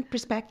different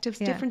perspectives,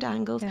 different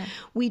angles. Yeah.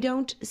 We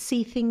don't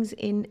see things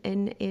in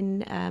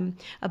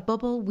a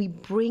bubble. We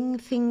bring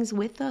things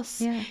with us.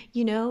 Yeah.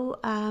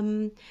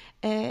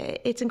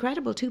 It's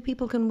incredible. 2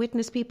 people can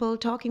witness people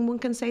talking. One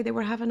can say they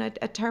were having a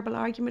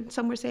terrible argument.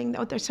 Some were saying,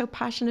 they're so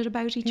passionate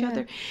about each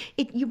other.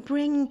 You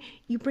bring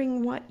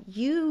what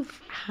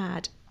you've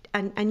had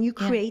and you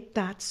create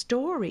that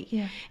story.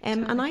 Yeah,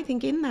 and I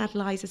think in that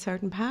lies a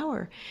certain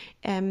power,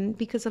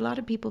 because a lot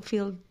of people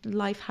feel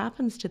life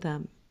happens to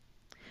them.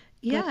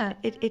 Yeah,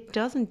 it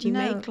doesn't. You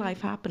make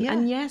life happen. Yeah.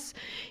 And yes,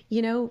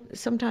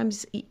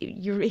 sometimes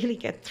you really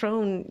get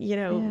thrown,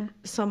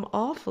 some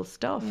awful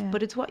stuff,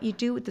 but it's what you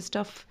do with the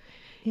stuff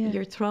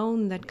you're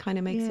thrown that kind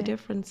of makes a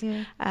difference.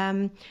 Yeah.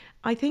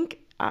 I think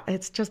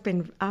it's just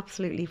been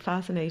absolutely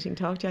fascinating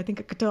talking to you. I think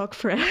I could talk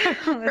forever.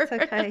 That's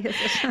okay. Is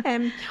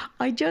it?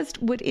 I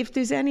just would, if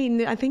there's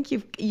any, I think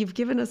you've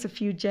given us a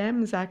few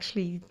gems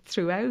actually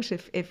throughout,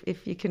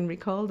 if you can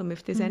recall them.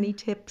 If there's any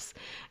tips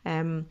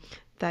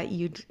that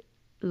you'd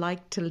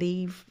like to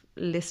leave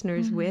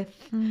listeners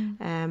with,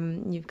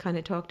 you've kind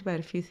of talked about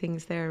a few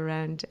things there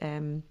around.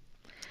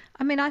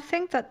 I mean, I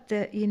think that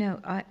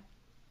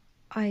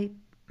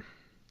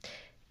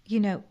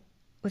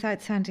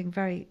without sounding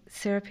very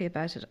syrupy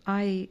about it,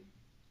 I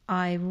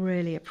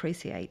really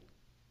appreciate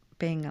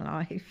being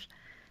alive.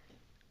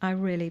 I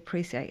really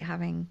appreciate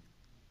having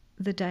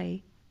the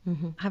day,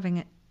 having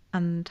it,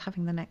 and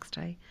having the next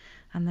day,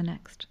 and the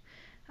next.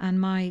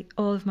 And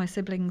all of my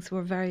siblings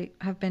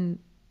have been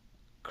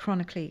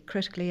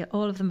critically.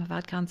 All of them have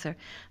had cancer,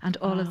 and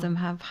all of them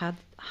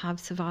have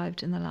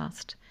survived in the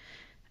last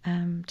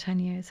 10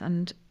 years.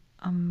 And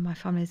my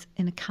family's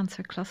in a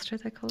cancer cluster,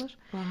 they call it.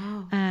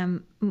 Wow.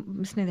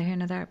 It's neither here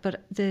nor there.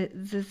 But the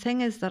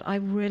thing is that I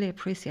really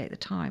appreciate the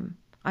time.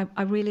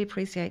 I really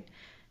appreciate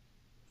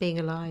being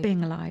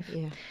alive.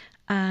 Yeah.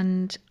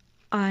 And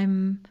I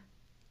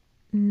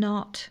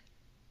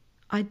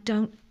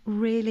don't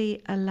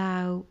really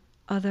allow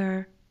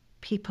other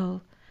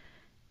people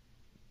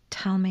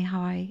tell me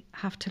how I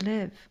have to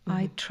live.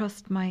 I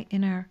trust my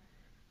inner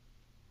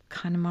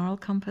kind of moral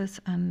compass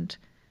and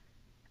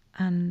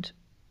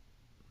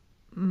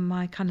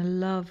my kind of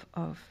love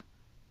of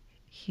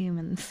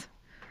humans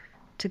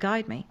to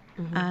guide me.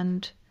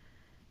 And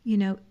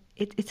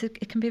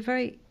it can be a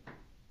very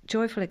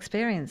joyful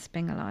experience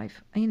being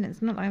alive.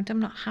 It's not like I'm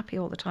not happy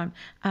all the time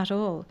at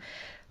all,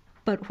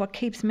 but what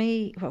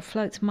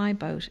floats my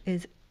boat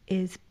is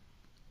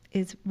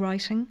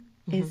writing,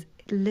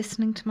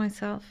 listening to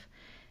myself,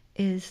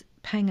 is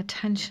paying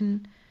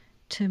attention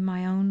to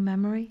my own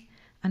memory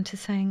and to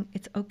saying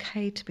it's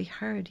okay to be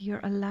heard.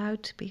 You're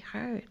allowed to be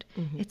heard.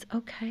 It's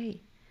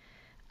okay.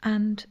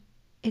 And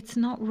it's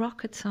not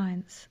rocket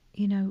science.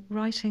 You know,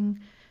 writing,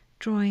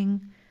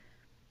 drawing,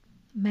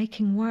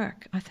 making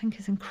work, I think,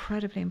 is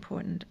incredibly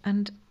important.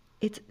 And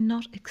it's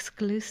not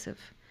exclusive.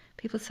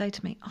 People say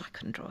to me, I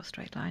couldn't draw a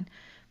straight line.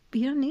 But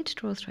you don't need to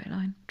draw a straight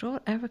line. Draw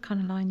whatever kind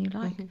of line you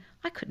like.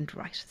 I couldn't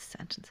write a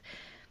sentence.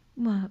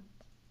 Well,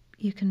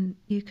 you can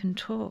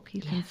talk,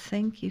 you can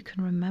think, you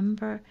can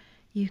remember,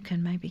 you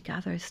can maybe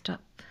gather stuff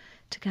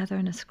together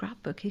in a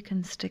scrapbook, you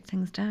can stick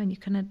things down, you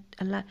can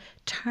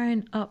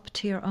turn up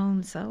to your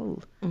own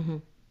soul.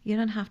 You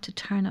don't have to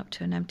turn up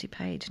to an empty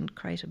page and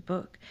create a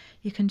book.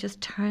 You can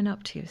just turn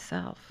up to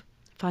yourself.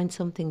 Find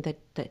something that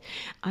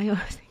I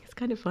always think it's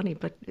kind of funny,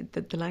 but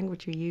the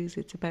language you use,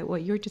 it's about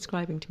what you're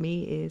describing to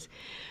me is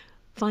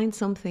find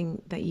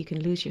something that you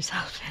can lose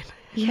yourself in.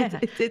 Yeah,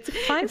 find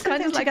it's something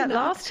kind of to like get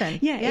lost in.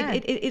 Yeah.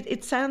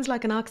 It sounds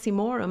like an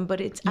oxymoron, but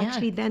it's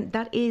actually then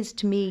that is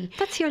to me.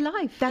 That's your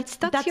life. That's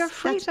your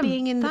freedom. That's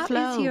being in the flow.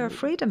 That is your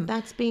freedom.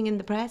 That's being in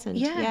the present.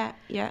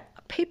 Yeah.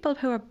 People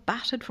who are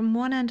battered from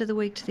one end of the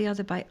week to the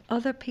other by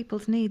other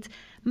people's needs,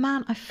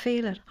 man, I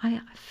feel it.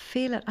 I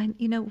feel it.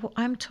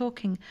 I'm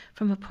talking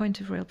from a point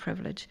of real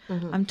privilege.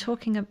 I'm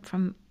talking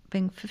from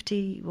being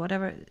 50,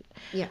 whatever,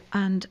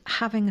 and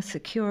having a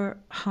secure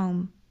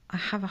home. I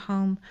have a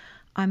home.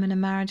 I'm in a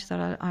marriage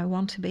that I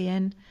want to be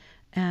in,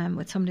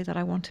 with somebody that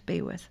I want to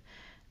be with.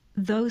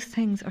 Those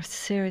things are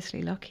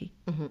seriously lucky.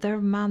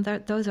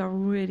 Those are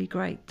really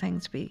great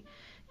things to be,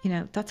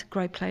 that's a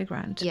great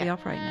playground to be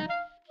operating in.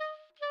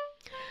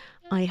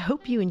 I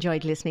hope you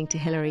enjoyed listening to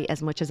Hilary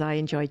as much as I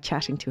enjoyed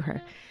chatting to her.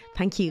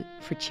 Thank you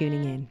for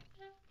tuning in.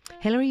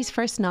 Hilary's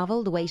first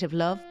novel, The Weight of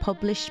Love,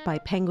 published by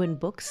Penguin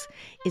Books,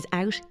 is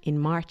out in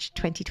March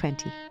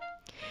 2020.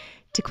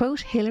 To quote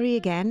Hilary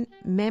again,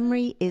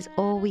 memory is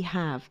all we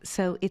have,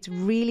 so it's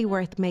really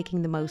worth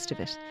making the most of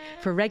it.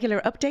 For regular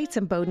updates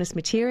and bonus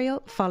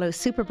material, follow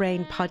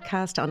Superbrain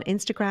Podcast on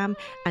Instagram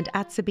and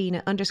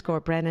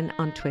 @Sabina_Brennan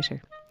on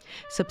Twitter.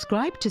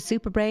 Subscribe to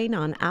Superbrain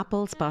on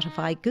Apple,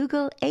 Spotify,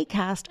 Google,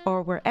 Acast,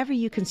 or wherever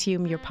you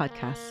consume your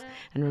podcasts.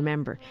 And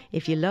remember,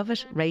 if you love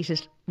it, rate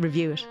it,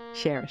 review it,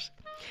 share it.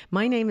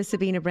 My name is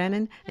Sabina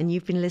Brennan, and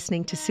you've been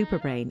listening to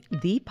Superbrain,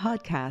 the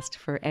podcast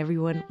for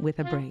everyone with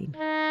a brain.